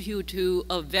point you to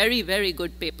a very, very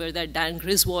good paper that Dan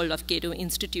Griswold of Cato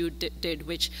Institute did,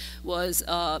 which was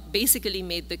basically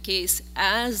made the case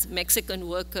as Mexican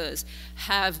workers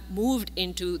have moved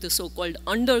into the so-called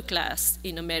underclass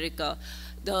in America,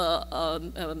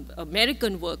 the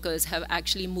American workers have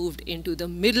actually moved into the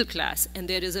middle class, and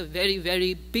there is a very,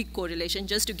 very big correlation.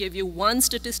 Just to give you one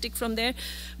statistic from there,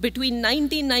 between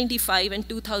 1995 and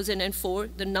 2004,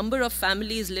 the number of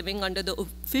families living under the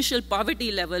official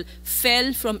poverty level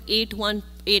fell from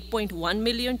 8.1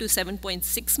 million to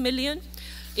 7.6 million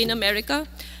in America.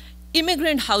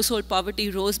 Immigrant household poverty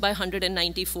rose by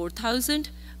 194,000.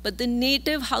 But the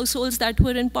native households that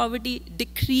were in poverty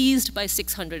decreased by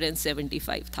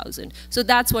 675,000. So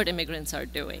that's what immigrants are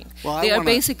doing. Well, they are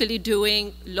basically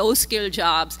doing low-skill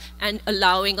jobs and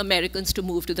allowing Americans to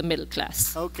move to the middle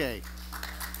class. Okay.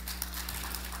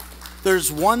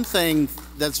 There's one thing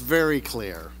that's very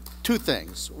clear. Two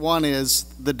things. One is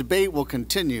the debate will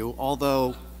continue,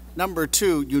 although, number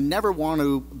two, you never want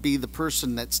to be the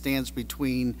person that stands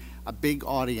between a big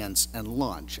audience and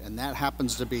lunch, and that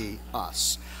happens to be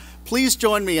us. Please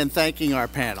join me in thanking our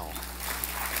panel.